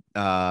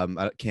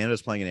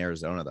 Canada's playing in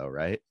Arizona though,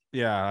 right?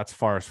 yeah, that's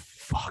far as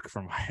fuck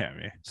from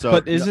Miami. So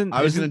But no, isn't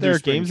I was gonna do there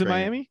spring games in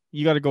training. Miami?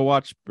 You got to go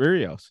watch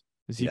Barrios.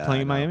 Is he Yeah,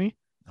 playing in I know. Miami?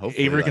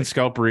 Hopefully, Avery can like-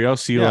 scout Brio.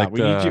 See Yeah,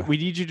 like we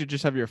need you to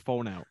just have your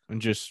phone out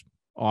and just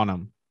on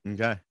him.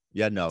 Okay.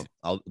 Yeah, no,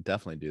 I'll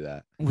definitely do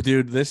that.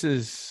 dude. This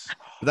is.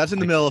 But that's in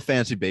the middle of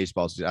fantasy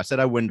baseball season. I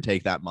said I wouldn't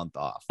take that month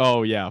off.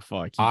 Oh yeah,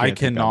 fuck. You I can't take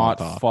that cannot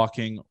month off.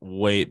 fucking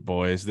wait,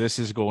 boys. This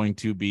is going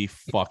to be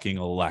fucking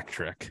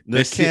electric.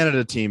 This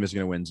Canada team is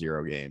going to win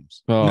 0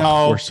 games. Oh,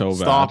 no, we're so bad.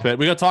 stop it.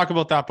 We got to talk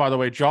about that, by the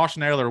way. Josh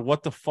Naylor,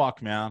 what the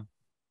fuck, man?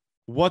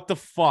 What the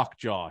fuck,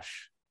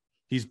 Josh?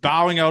 He's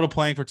bowing out of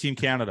playing for Team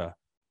Canada.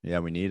 Yeah,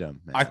 we need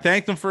him. Man. I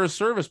thanked him for his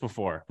service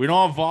before. We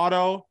don't have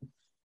Votto.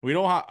 We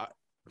don't have.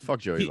 Fuck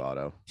Joey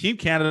Votto. Team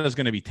Canada is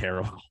going to be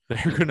terrible.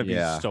 They're going to be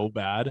Yeah. so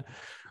bad.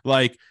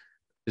 Like,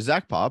 Is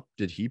Zach Pop?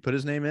 Did he put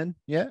his name in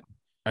yet?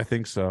 I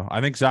think so.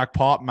 I think Zach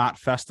Pop, Matt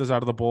Festa's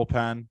out of the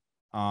bullpen.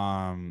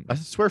 I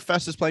swear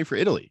Fest is playing for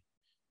Italy.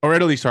 Or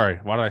Italy, sorry.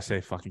 Why did I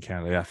say fucking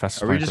Canada? Yeah,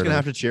 Festa's Are we playing just for gonna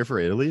Italy. have to cheer for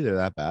Italy? They're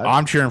that bad.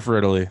 I'm cheering for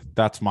Italy.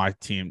 That's my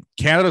team.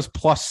 Canada's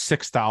plus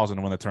 6,000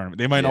 to win the tournament.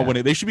 They might not win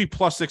it. They should be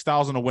plus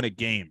 6,000 to win a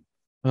game.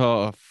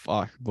 Oh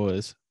fuck,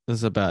 boys. This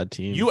is a bad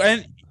team.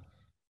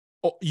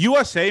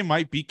 USA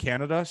might beat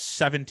Canada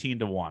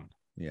 17-1.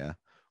 Yeah.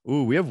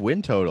 Ooh, we have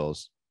win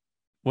totals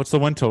What's the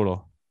win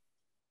total?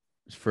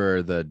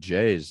 for the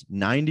Jays,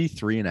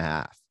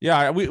 93.5.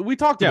 Yeah, we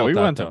talked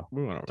about that.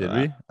 We went over Did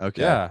that. we?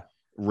 Okay. Yeah.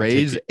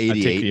 Rays, I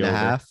take the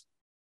 88.5.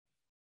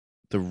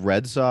 The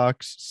Red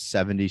Sox,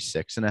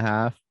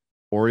 76.5.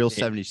 Orioles,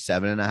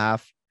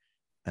 77.5.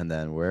 And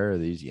then where are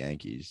these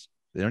Yankees?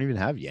 They don't even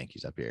have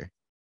Yankees up here.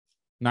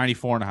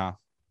 94.5.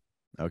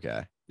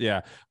 Okay.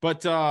 Yeah.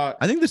 But I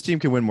think this team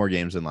can win more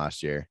games than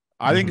last year.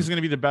 I think it's going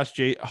to be the best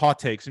hot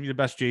takes. It's going to be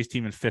the best Jays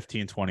team in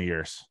 15, 20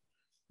 years.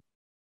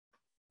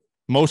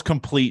 Most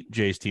complete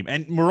Jays team.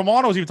 And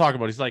Romano was even talking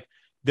about it. He's like,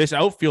 this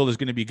outfield is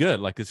going to be good.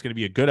 Like, it's going to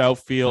be a good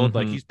outfield.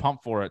 Like, he's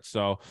pumped for it.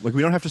 So, like,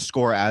 we don't have to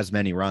score as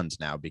many runs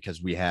now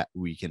because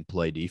we can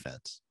play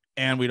defense.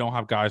 And we don't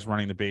have guys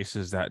running the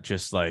bases that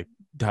just, like,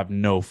 have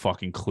no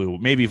fucking clue.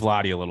 Maybe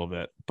Vladdy a little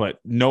bit, but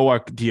no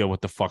idea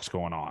what the fuck's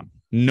going on.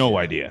 No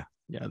idea.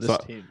 Yeah, this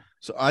team.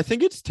 So I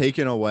think it's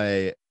taken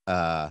away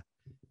a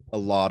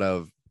lot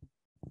of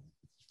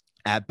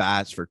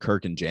at-bats for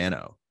Kirk and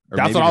Jano.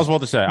 That's what I was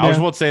about to say. I was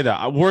about to say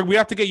that. We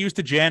have to get used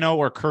to Jano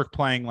or Kirk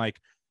playing, like,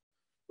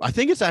 I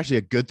think it's actually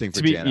a good thing for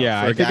Jano.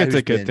 Yeah, I think it's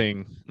a good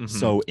thing.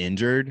 So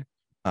injured.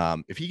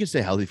 If he can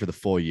stay healthy for the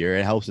full year,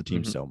 it helps the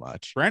team so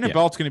much. Brandon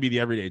Belt's going to be the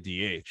everyday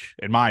DH,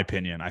 in my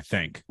opinion, I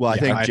think. Well, I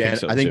think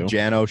think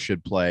Jano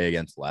should play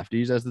against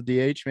lefties as the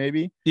DH,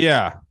 maybe.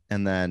 Yeah.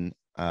 And then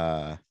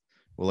let's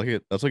look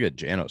at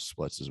Jano's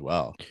splits as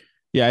well.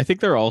 Yeah, I think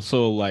they're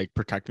also like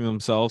protecting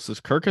themselves. As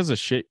Kirk has a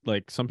shit,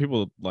 like some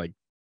people like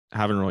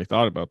haven't really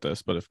thought about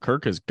this, but if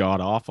Kirk is god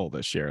awful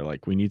this year,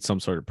 like we need some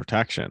sort of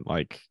protection.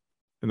 Like,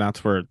 and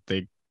that's where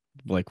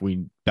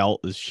Belt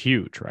is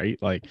huge, right?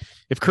 Like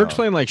if Kirk's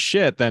playing like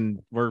shit,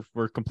 then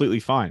we're completely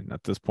fine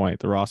at this point.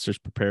 The roster's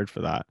prepared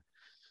for that.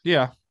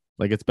 Yeah.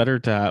 Like it's better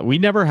to we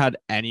never had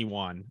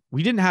anyone.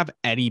 We didn't have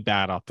any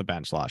bat off the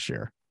bench last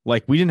year.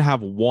 Like we didn't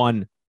have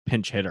one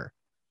pinch hitter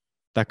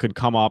that could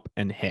come up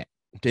and hit.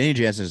 Danny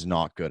Jansen is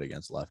not good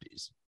against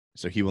lefties,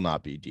 so he will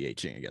not be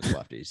DHing against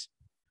lefties.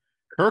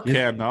 Kirk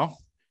can, though.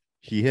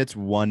 He hits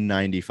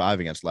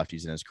 195 against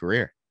lefties in his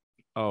career.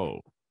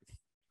 Oh.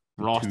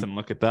 Ralston,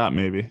 look at that,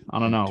 maybe. I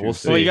don't know. We'll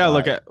see. Well, you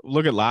gotta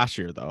look at last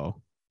year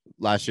though.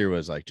 Last year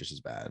was like just as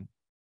bad.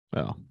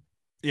 Well,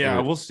 yeah,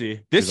 we'll see.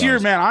 This year,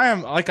 man, I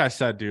am, like I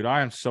said, dude,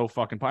 I am so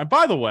fucking pumped.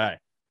 By the way,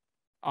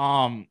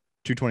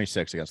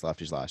 226 against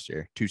lefties last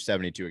year,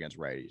 272 against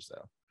righties,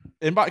 though.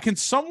 And can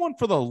someone,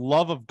 for the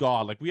love of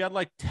God, like we had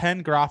like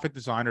 10 graphic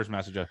designers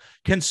message us,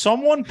 can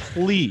someone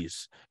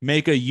please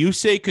make a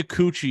Yusei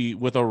Kikuchi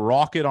with a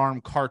rocket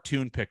arm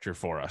cartoon picture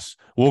for us?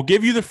 We'll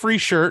give you the free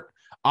shirt.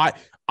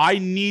 I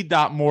need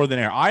that more than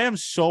air. I am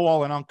so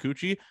all in on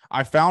Kuchi.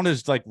 I found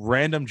his like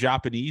random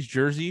Japanese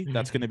jersey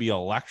that's going to be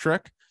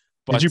electric.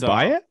 But, did you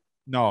buy it?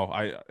 No,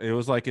 it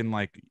was like in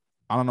like,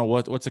 I don't know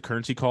what's the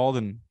currency called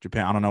in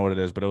Japan. I don't know what it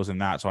is, but it was in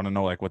that. So I don't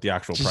know like what the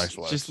actual price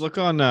was. Just look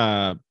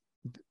on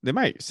they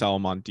might sell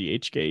them on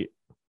DHgate.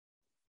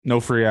 No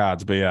free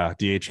ads, but yeah,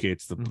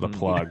 DHgate's the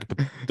plug.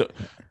 But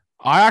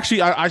I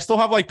still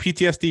have like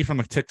PTSD from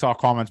the TikTok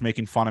comments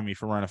making fun of me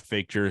for wearing a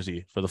fake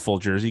jersey for the full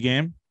jersey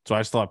game. So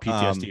I still have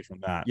PTSD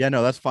from that. Yeah,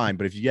 no, that's fine.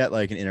 But if you get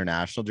like an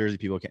international jersey,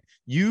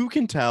 you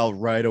can tell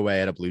right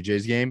away at a Blue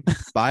Jays game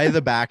by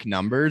the back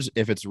numbers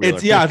if it's real.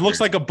 It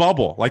looks like a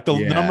bubble. Like the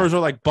numbers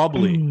are like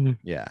bubbly.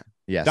 Yeah.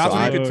 That's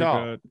what you can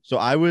tell. So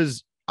I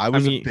was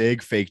a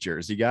big fake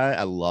jersey guy.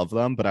 I love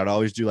them, but I'd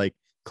always do like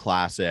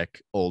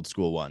classic old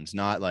school ones,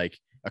 not like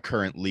a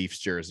current Leafs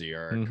jersey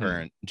or a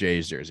current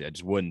Jays jersey. I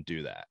just wouldn't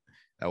do that.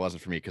 That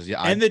wasn't for me because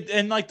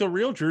and like the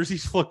real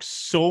jerseys look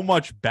so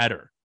much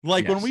better.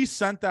 Like when we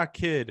sent that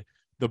kid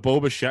the Bo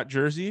Bichette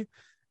jersey,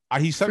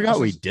 he forgot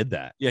we did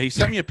that. Yeah, he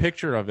sent me a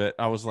picture of it.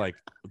 I was like,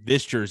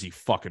 this jersey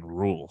fucking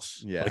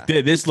rules. Yeah, like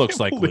this looks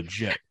like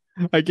legit.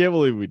 I can't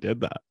believe we did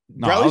that.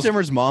 No, Bradley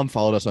Zimmer's mom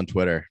followed us on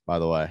Twitter, by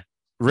the way.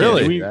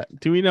 Really?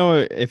 Do we know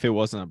if it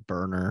wasn't a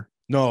burner?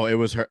 No, it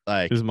was her.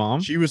 Like his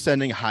mom. She was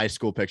sending high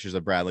school pictures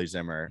of Bradley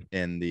Zimmer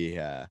in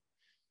the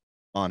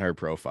on her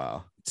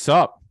profile. What's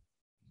up?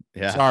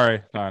 Yeah.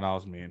 Sorry, that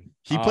was mean.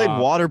 He played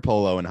water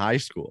polo in high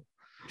school.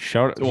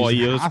 Well,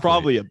 he was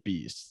probably a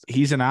beast.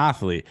 He's an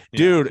athlete,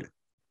 dude.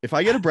 If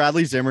I get a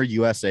Bradley Zimmer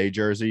USA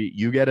jersey,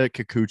 you get a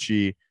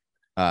Kikuchi,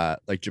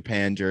 like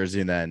Japan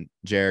jersey, and then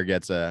Jared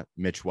gets a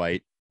Mitch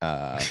White,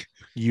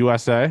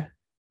 USA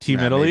Team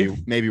Italy,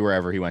 maybe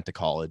wherever he went to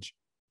college,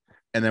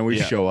 and then we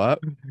show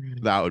up.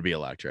 That would be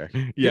electric.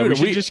 Yeah, dude, we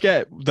should just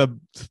get the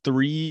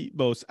 3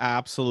 most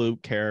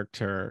absolute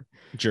character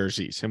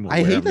jerseys.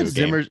 I hate that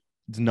Zimmer's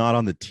not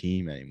on the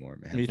team anymore,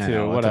 man. Me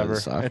too. Whatever.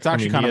 It's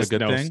actually kind of a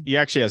good thing. He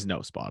actually has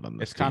no spot on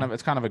this. It's kind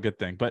of a good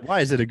thing. But why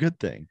is it a good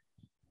thing?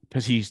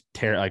 because he's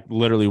like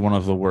literally one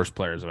of the worst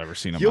players I've ever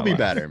seen. He'll be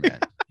better, man.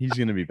 He's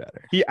gonna be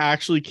better. He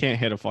actually can't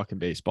hit a fucking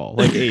baseball.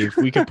 Like, Abe,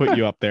 we could put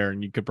you up there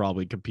and you could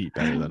probably compete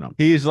better than him.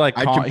 He's like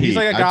I'd compete. he's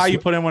like a I'd guy you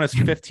put in when it's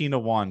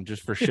 15-1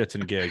 just for shits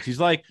and gigs. He's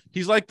like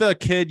the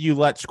kid you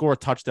let score a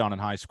touchdown in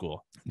high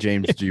school.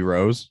 James D.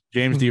 Rose.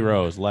 James D.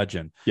 Rose,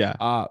 legend.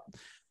 Yeah.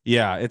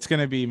 Yeah, it's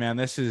gonna be, man.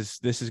 This is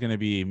gonna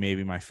be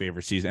maybe my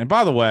favorite season. And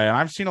by the way,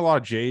 I've seen a lot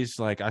of Jays.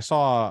 Like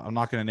I'm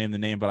not gonna name the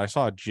name, but I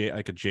saw a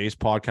Jays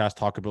podcast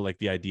talk about like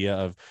the idea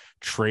of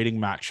trading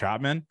Matt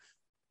Chapman.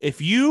 If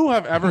you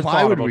have ever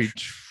thought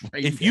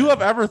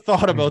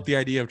about the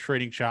idea of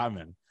trading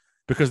Chapman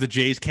because the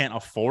Jays can't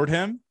afford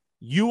him,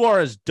 you are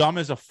as dumb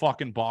as a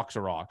fucking box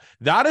of rock.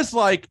 That is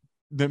like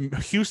the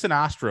Houston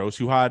Astros,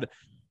 who had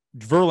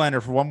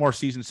Verlander for one more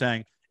season,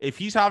 saying, if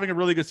he's having a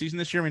really good season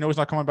this year, we know he's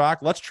not coming back,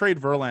 let's trade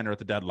Verlander at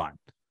the deadline.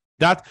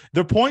 That's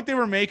the point they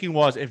were making,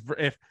 was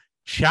if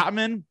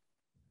Chapman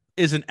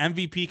is an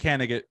MVP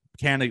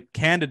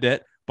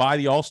candidate by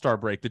the All-Star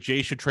break, the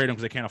Jays should trade him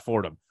because they can't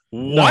afford him.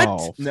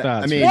 What? No,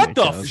 I mean, what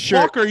the ridiculous.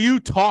 fuck are you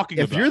talking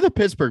If about? you're the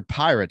Pittsburgh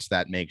Pirates,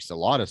 that makes a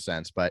lot of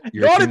sense. But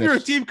Not if you're a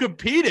team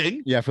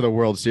competing. Yeah, for the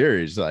World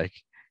Series, like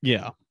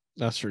Yeah,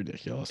 that's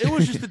ridiculous. It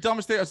was just the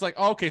dumbest thing. It's like,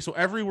 oh, okay, so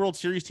every World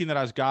Series team that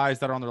has guys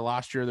that are on their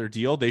last year of their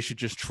deal, they should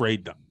just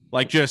trade them.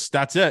 Like, just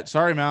that's it.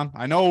 Sorry, man.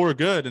 I know we're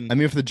good. And I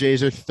mean, if the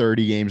Jays are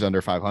 30 games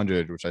under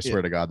 500, which I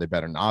swear to God they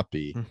better not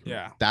be,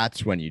 yeah,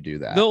 that's when you do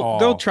that.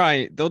 They'll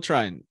try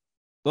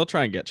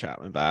and get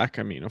Chapman back.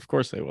 I mean, of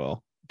course they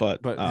will.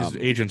 But his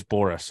agent's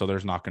Boris, so they're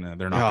not gonna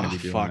be doing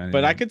anything.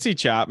 But I could see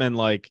Chapman,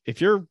 like, if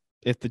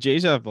the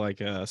Jays have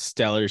like a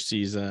stellar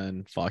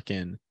season,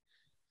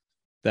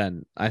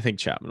 then I think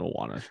Chapman will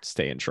want to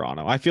stay in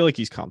Toronto. I feel like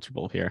he's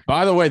comfortable here.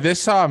 By the way,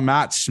 this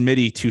Matt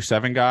Smitty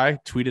 27 guy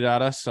tweeted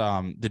at us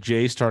the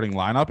Jays starting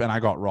lineup, and I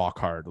got rock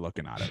hard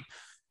looking at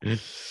it.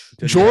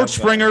 George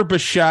Springer,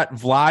 Bichette,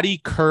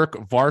 Vladdy, Kirk,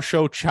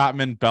 Varsho,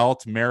 Chapman,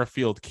 Belt,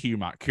 Merrifield,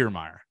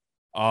 Kiermaier.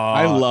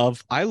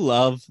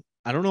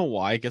 I don't know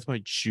why it gets my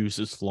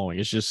juices flowing.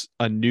 It's just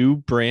a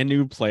brand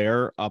new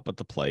player up at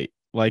the plate.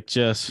 Like,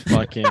 just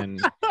fucking,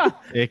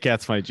 it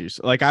gets my juice.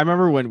 Like, I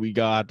remember when we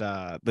got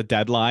the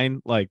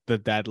deadline, like the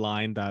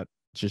deadline that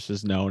just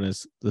is known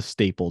as the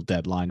staple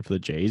deadline for the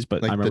Jays.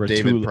 But like I remember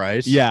David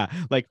Price. Yeah,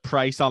 like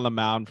Price on the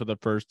mound for the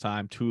first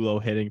time,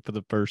 Tulo hitting for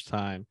the first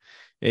time.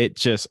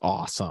 It's just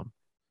awesome.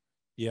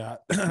 Yeah,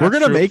 we're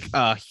gonna make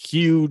a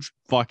huge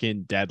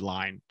fucking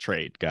deadline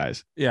trade,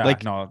 guys. Yeah,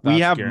 like, no, we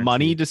have guaranteed.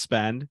 money to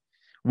spend.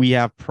 We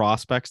have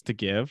prospects to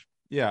give.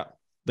 Yeah.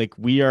 Like,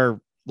 we are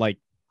like,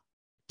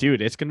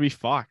 dude, it's going to be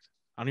fucked.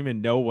 I don't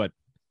even know what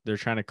they're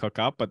trying to cook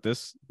up, but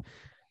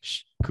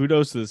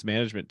kudos to this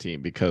management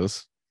team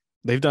because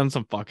they've done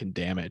some fucking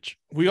damage.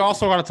 We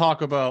also got to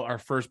talk about our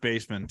first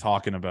baseman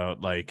talking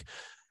about, like,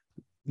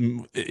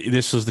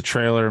 this was the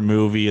trailer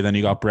movie, and then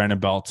you got Brandon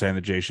Belt saying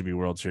the Jays should be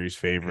World Series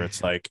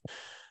favorites. Like,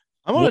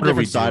 I'm on a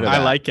different side of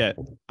that. I like it.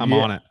 I'm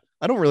on it.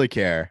 I don't really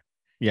care.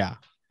 Yeah.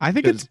 I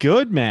think it's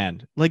good,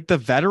 man. Like, the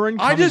veteran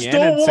coming I just in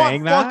don't and want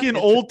saying fucking that,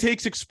 old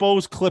takes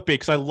exposed clickbait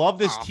because I love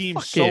this team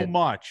so it.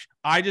 much.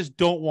 I just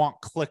don't want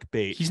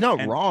clickbait. He's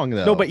not wrong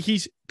though. No, but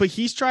he's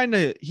trying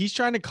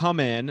to come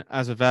in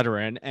as a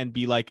veteran and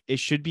be like, it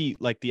should be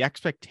like, the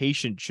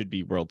expectation should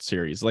be World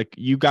Series. Like,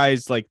 you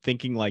guys like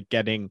thinking like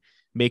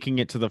making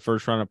it to the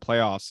first round of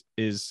playoffs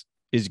is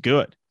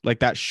good. Like,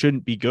 that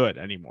shouldn't be good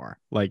anymore.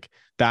 Like,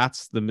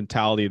 that's the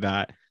mentality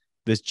that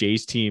this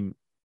Jays team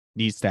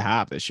needs to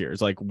have this year.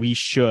 It's like, we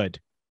should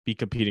be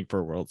competing for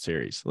a World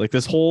Series. Like,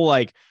 this whole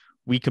like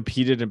we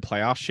competed in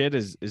playoff shit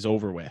is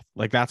over with.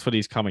 Like, that's what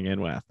he's coming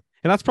in with.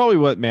 And that's probably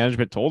what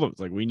management told him. It's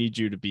like, we need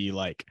you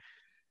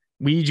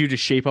to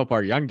shape up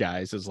our young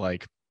guys as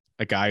like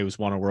a guy who's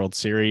won a World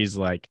Series.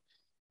 Like,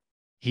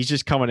 he's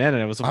just coming in, and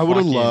it was I would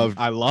have loved.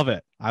 I love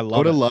it. I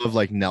would have loved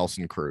like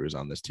Nelson Cruz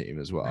on this team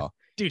as well.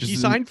 Dude, he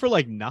signed for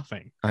like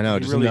nothing. I know,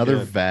 He just really another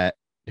did. vet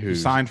who He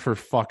signed for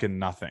fucking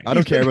nothing. I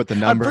don't care about the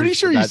numbers. I'm pretty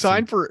sure he That's-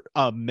 signed for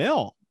a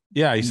mil.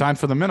 Yeah, he signed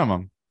for the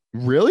minimum.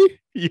 Really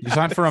He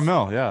signed for a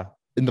mil. Yeah.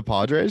 in the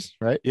Padres,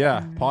 right?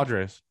 Yeah.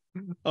 Padres.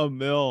 A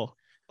mil.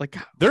 Like,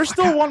 There's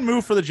still one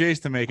move for the Jays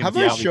to make. and Have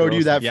it's I Albie showed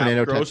you Gross. that Yeah,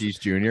 Fernando Gross. Tatis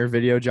Jr.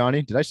 video,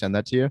 Johnny? Did I send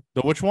that to you?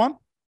 The which one?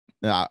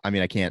 I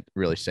mean, I can't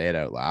really say it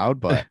out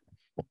loud, but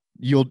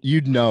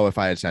you'd know if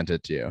I had sent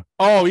it to you.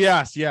 Oh,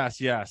 yes.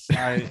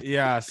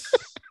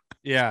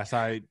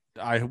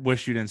 I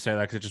wish you didn't say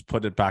that because it just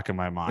put it back in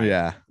my mind.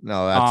 Yeah,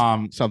 no,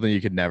 that's something you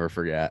could never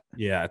forget.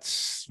 Yeah,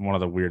 it's one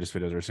of the weirdest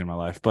videos I've ever seen in my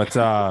life. But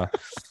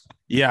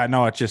yeah,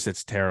 no,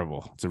 it's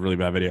terrible. It's a really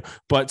bad video.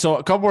 But so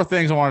a couple more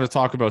things I wanted to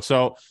talk about.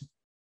 So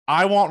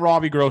I want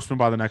Robbie Grossman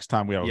by the next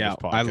time we have this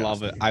podcast. I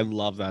love it. I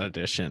love that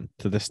addition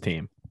to this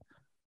team.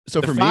 So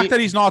The for fact me, that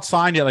he's not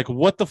signed yet, like,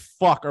 what the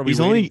fuck are we?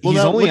 He's waiting only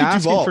now, look at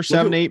asking Duvall. for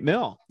Look at- 7-8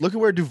 mil. look at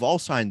where Duvall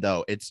signed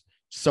though. It's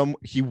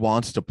he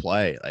wants to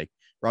play. Like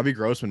Robbie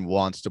Grossman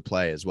wants to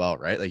play as well,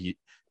 right? Like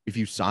if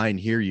you sign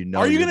here, you know.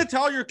 Are you going to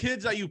tell your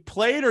kids that you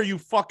played or you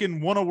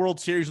fucking won a World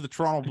Series with the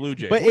Toronto Blue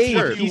Jays? But Which Abe,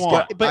 one do you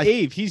want?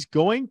 Abe, he's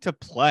going to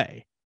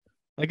play.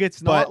 Like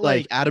it's But not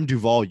like Adam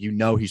Duvall,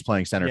 he's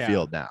playing center Yeah.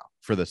 field now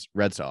for the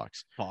Red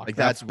Sox. fuck, Like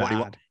that's what he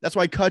bad. That's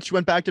why Kutch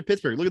went back to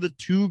Pittsburgh. Look at the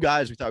two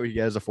guys we thought we could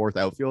get as a fourth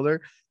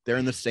outfielder. They're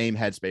in the same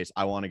headspace.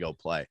 I want to go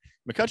play.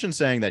 McCutcheon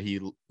saying that he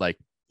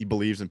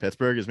believes in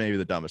Pittsburgh is maybe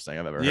the dumbest thing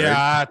I've ever heard.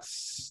 Yeah,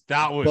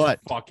 that was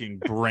fucking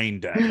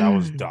brain dead. That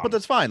was dumb. But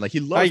that's fine. Like he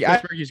loves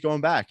Pittsburgh. He's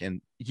going back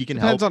and he can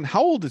Depends help. on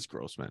how old is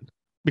Grossman,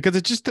 because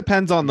it just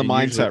depends on the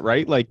mindset, usually-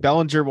 right? Like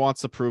Bellinger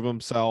wants to prove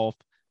himself.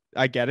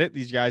 I get it.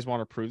 These guys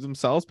want to prove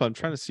themselves, but I'm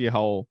trying to see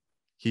how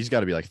He's got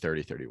to be like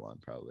 30, 31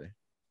 probably.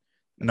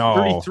 no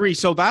 33.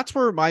 So that's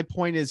where my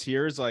point is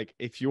here is like,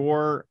 if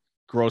you're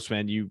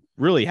Grossman, you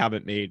really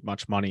haven't made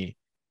much money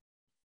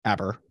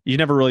ever. You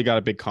never really got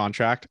a big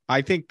contract.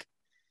 I think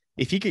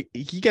if he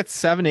gets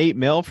 7-8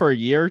 mil for a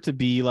year to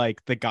be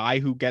like the guy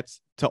who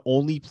gets to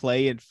only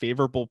play in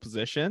favorable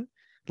position,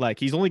 like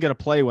he's only going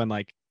to play when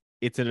like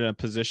it's in a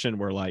position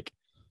where like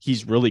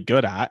he's really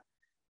good at.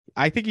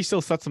 I think he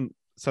still sets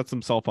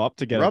himself up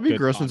to get Robbie a good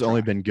Grossman's contract.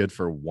 only been good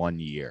for 1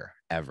 year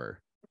ever.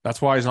 That's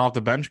why he's an off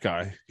the bench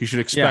guy. He should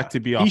expect to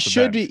be off He the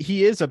should bench. be.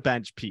 He is a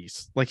bench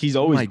piece. Like he's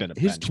always Like, been a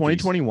his bench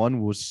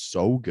 2021 was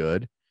so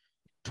good.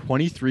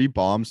 23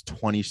 bombs,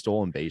 20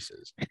 stolen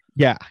bases. piece.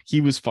 Yeah, he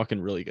was fucking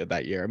really good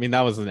that year. I mean,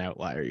 that was an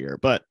outlier year,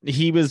 but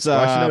he was. Well,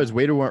 actually, no, his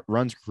weighted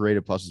runs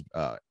created plus.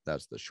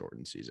 That's the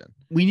shortened season.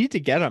 We need to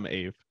get him,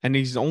 Abe, and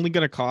he's only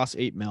going to cost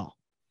 8 mil.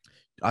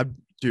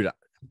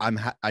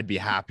 I'd be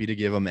happy to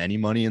give him any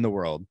money in the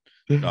world.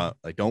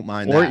 Like, don't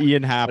mind Or that.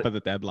 Ian Happ at the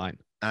deadline.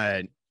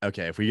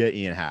 Okay, if we get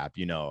Ian Happ,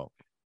 you know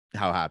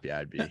how happy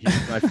I'd be.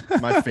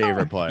 He's my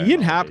favorite player.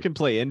 Ian Happ can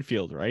play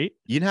infield, right?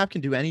 Ian Happ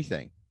can do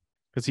anything.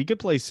 Because he could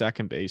play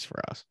second base for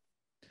us.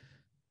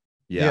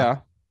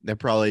 Yeah, that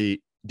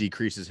probably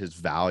decreases his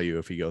value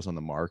if he goes on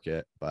the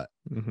market, but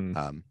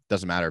Mhm.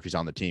 doesn't matter if he's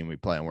on the team. We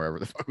play him wherever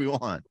the fuck we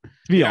want. To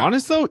be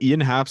honest, though,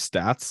 Ian Happ's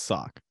stats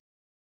suck.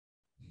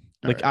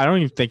 Like, All right. I don't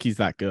even think he's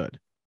that good.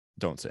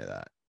 Don't say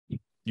that.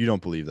 You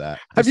don't believe that.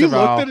 Have you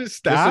Disavow. looked at his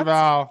stats?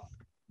 Disavow.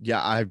 Yeah,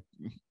 I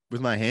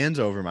with my hands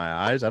over my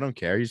eyes. I don't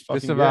care. He's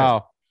fucking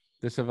Disavow.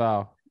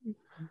 good.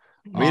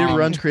 Weighted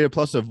runs created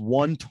plus of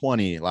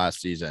 120 last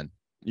season.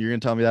 You're gonna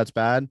tell me that's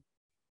bad?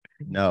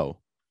 No.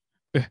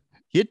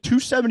 He had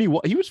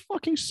 271. He was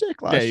fucking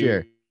sick last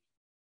year.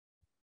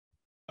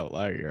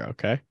 Outlier year,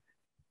 okay.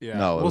 Yeah,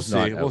 No, it we'll was see.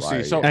 not We'll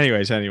outlier see. So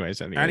Anyways.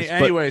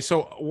 anyway,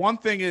 so one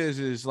thing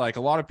is like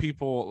a lot of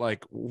people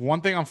like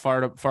one thing I'm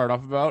fired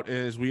up about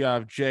is we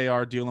have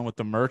JR dealing with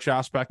the merch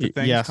aspect of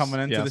things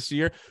coming into this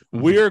year.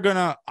 We are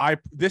gonna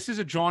this is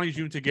a Johnny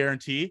June to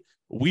guarantee.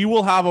 We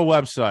will have a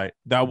website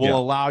that will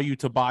allow you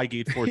to buy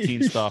Gate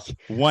 14 stuff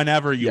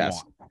whenever you want.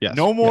 Yes.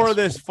 No more of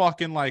this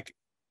fucking like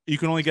you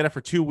can only get it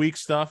for 2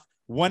 weeks stuff.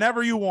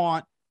 Whenever you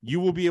want, you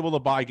will be able to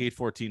buy Gate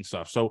 14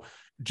 stuff. So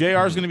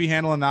JR is going to be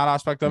handling that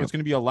aspect of it. It's going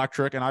to be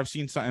electric. And I've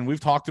seen some, and we've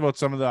talked about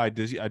some of the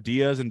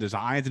ideas and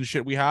designs and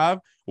shit we have.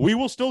 We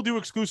will still do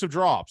exclusive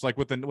drops like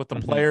with the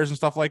players and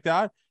stuff like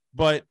that.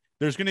 But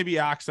there's going to be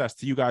access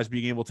to you guys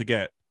being able to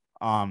get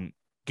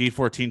Gate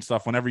 14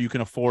 stuff whenever you can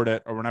afford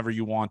it or whenever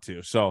you want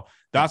to. So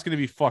that's going to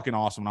be fucking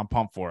awesome. And I'm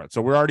pumped for it.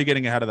 So we're already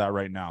getting ahead of that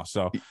right now.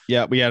 So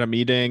yeah, we had a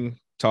meeting,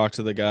 talked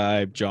to the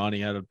guy.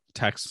 Johnny had a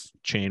text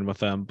chain with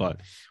them, but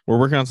we're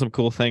working on some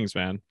cool things,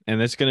 man. And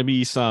it's going to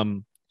be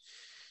some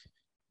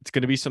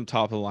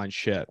top of the line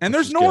shit. And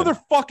there's no other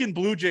fucking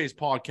Blue Jays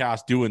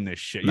podcast doing this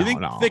shit. You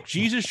think Thick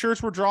Jesus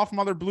shirts were draw from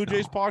other Blue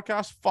Jays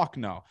podcasts? Fuck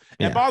no.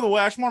 And by the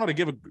way, I just wanted to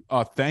give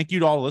a thank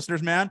you to all the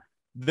listeners, man.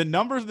 The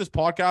numbers of this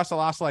podcast the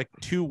last like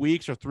 2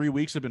 weeks or 3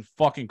 weeks have been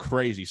fucking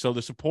crazy. So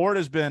the support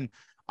has been,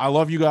 I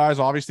love you guys.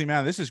 Obviously,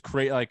 man, this is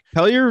great. Like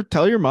tell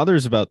your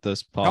mothers about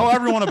this. Tell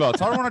everyone about it.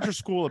 Tell everyone at your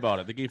school about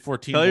it. The Gate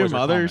 14. Tell your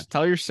mothers,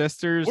 tell your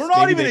sisters. We're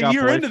not even a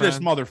year into this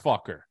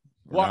motherfucker.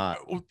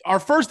 Our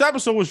first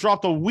episode was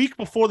dropped a week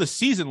before the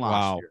season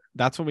last year.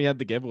 That's when we had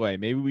the giveaway.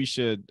 Maybe we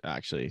should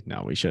actually.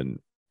 No, we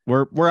shouldn't.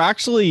 We're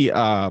actually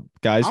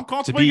guys. I'm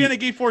contemplating getting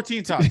a Gate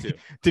 14 tattoo.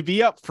 To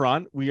be up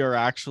front, we are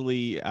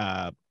actually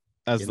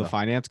as the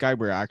finance guy,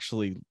 we're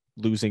actually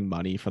losing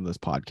money from this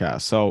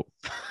podcast. So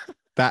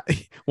that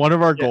one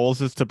of our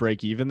goals is to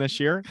break even this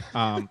year.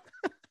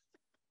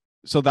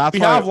 So that's we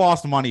have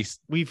lost money.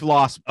 We've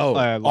lost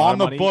on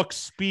the book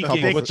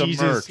speaking with the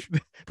merch.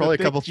 Probably a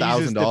couple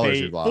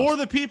 $1,000 we've lost. For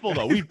the people,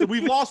 though.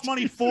 We've lost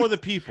money for the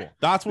people.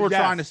 That's what we're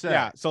trying to say.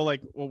 Yeah. So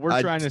like what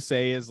we're trying to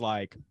say is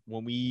like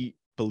when we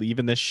believe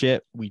in this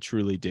shit, we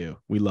truly do.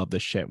 We love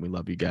this shit and we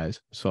love you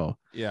guys. So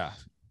yeah.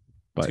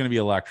 It's gonna be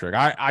electric.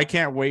 I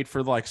can't wait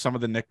for like some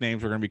of the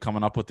nicknames we're gonna be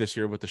coming up with this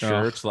year with the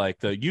shirts. Like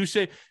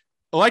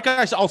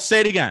I'll say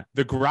it again.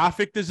 The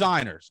graphic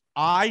designers.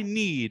 I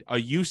need a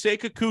Yusei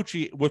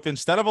Kikuchi with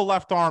instead of a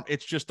left arm,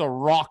 it's just a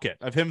rocket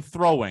of him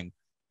throwing,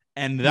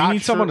 and that we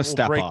need someone to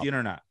step break up. The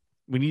internet.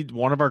 We need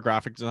one of our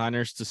graphic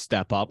designers to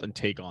step up and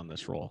take on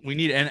this role. We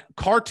need a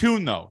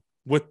cartoon though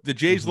with the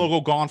Jays logo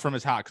gone from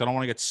his hat because I don't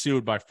want to get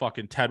sued by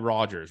fucking Ted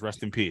Rogers.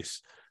 Rest in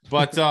peace.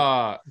 But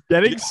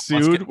getting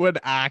sued would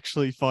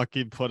actually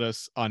fucking put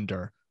us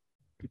under.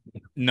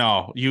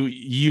 No,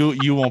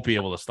 you won't be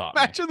able to stop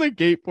me. Imagine the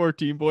Gate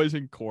 14 boys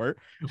in court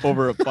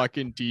over a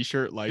fucking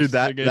t-shirt Dude,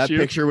 licensing that issue.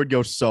 picture would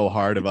go so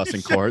hard of us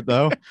in court,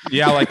 though.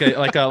 Yeah, like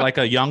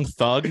a young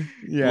thug.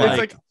 Yeah. It's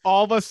like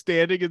all of us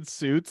standing in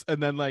suits,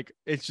 and then like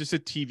it's just a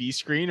TV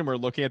screen, and we're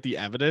looking at the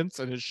evidence,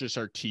 and it's just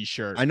our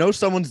t-shirt. I know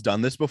someone's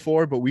done this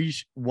before, but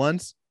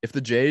once if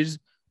the Jays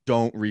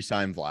don't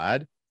re-sign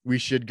Vlad, we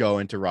should go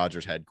into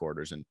Rogers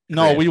headquarters and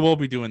No, we will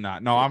be doing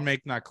that. No, I'm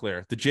making that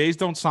clear. The Jays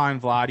don't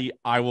sign Vladdy.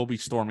 I will be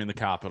storming the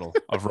capital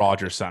of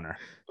Rogers Center.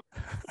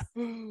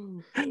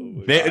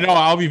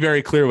 I'll be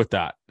very clear with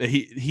that.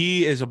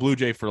 He is a Blue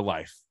Jay for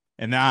life,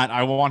 and that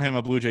I want him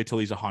a Blue Jay till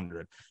he's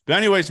 100. But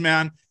anyways,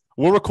 man,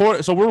 we're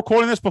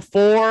recording this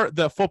before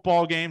the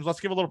football games.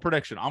 Let's give a little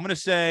prediction. I'm gonna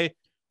say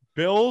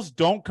Bills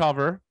don't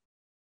cover.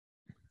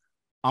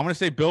 I'm gonna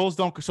say Bills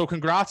don't. So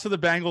congrats to the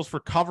Bengals for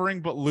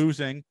covering but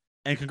losing.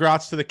 And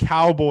congrats to the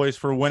Cowboys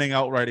for winning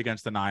outright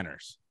against the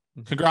Niners.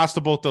 Congrats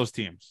to both those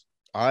teams.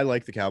 I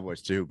like the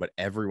Cowboys too, but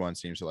everyone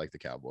seems to like the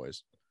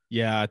Cowboys.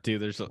 Yeah,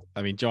 dude.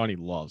 Johnny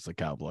loves the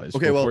Cowboys.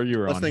 Okay, well,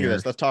 let's think of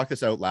this. Let's talk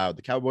this out loud.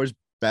 The Cowboys'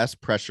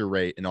 best pressure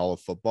rate in all of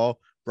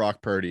football.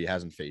 Brock Purdy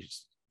hasn't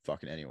faced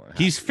fucking anyone.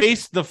 He's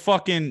faced the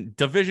fucking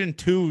Division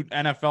II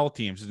NFL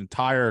teams his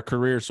entire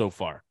career so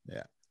far.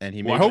 Yeah, and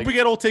I hope we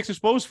get old takes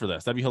exposed for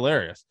this. That'd be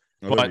hilarious.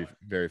 That'd be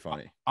very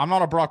funny. I'm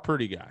not a Brock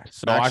Purdy guy,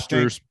 so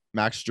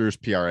Max Drew's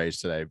PRAs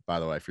today, by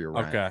the way, for your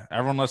rant. Okay,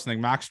 everyone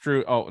listening, Max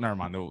Drew. Oh, never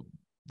mind. You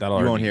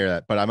won't hear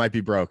that, but I might be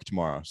broke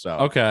tomorrow. So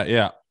okay,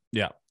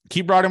 yeah.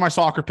 Keep writing my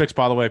soccer picks,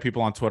 by the way,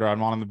 people on Twitter.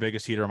 I'm on the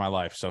biggest heater of my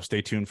life, so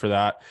stay tuned for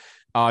that.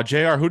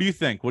 JR, who do you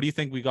think? What do you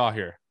think we got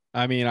here?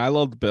 I mean, I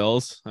love the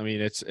Bills. I mean,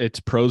 it's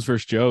pros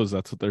versus Joes.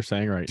 That's what they're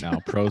saying right now.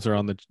 Pros are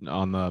on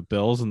the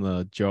Bills, and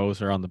the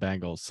Joes are on the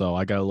Bengals. So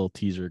I got a little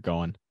teaser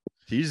going.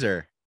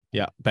 Teaser.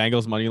 Yeah,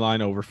 Bengals money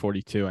line over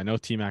 42. I know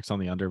T-Max on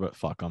the under, but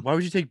fuck them. Why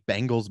would you take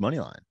Bengals money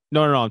line?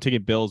 No, I'm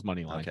taking Bills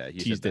money line. Okay,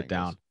 teased it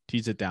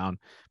down.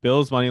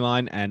 Bills money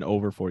line and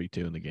over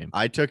 42 in the game.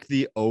 I took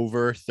the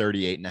over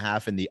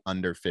 38.5 and the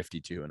under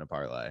 52 in a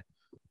parlay.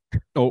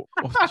 Oh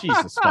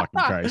Jesus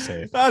fucking Christ!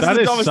 That's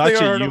the dumbest thing I've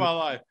heard in my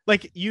life.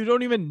 Like you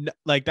don't even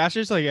like that's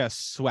just like a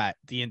sweat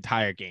the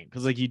entire game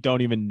because like you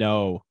don't even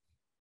know.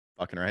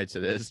 Fucking rights,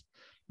 it is.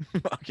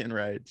 Fucking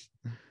rights.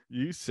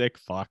 You sick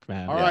fuck,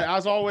 man. All right.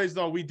 As always,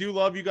 though, we do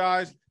love you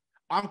guys.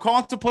 I'm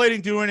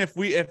contemplating doing if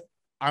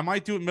I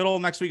might do it middle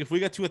of next week. If we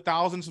get to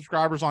 1,000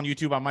 subscribers on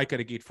YouTube, I might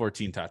get a Gate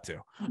 14 tattoo.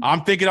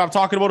 I'm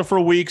talking about it for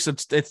weeks.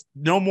 It's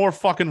no more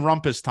fucking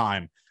rumpus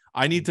time.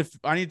 I need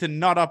to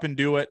nut up and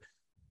do it.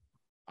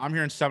 I'm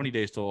here in 70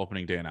 days till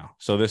opening day now.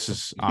 So this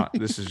is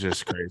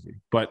just crazy.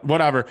 But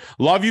whatever.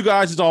 Love you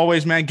guys as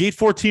always, man. Gate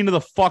 14 to the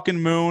fucking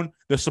moon.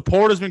 The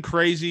support has been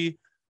crazy,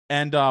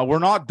 and we're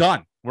not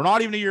done. We're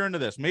not even a year into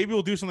this. Maybe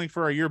we'll do something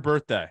for our year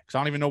birthday because I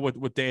don't even know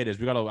what day it is.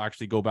 We got to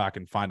actually go back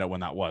and find out when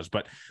that was.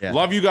 But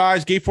Love you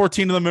guys. Gate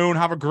 14 to the moon.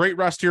 Have a great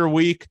rest of your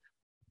week.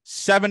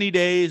 70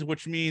 days,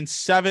 which means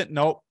 7.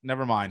 Nope,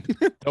 never mind.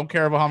 Don't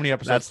care about how many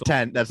episodes. That's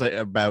 10. That's like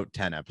about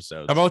 10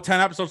 episodes. About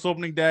 10 episodes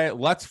opening day.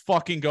 Let's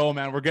fucking go,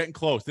 man. We're getting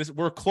close.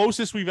 We're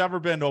closest we've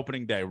ever been to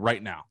opening day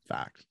right now.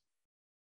 Fact.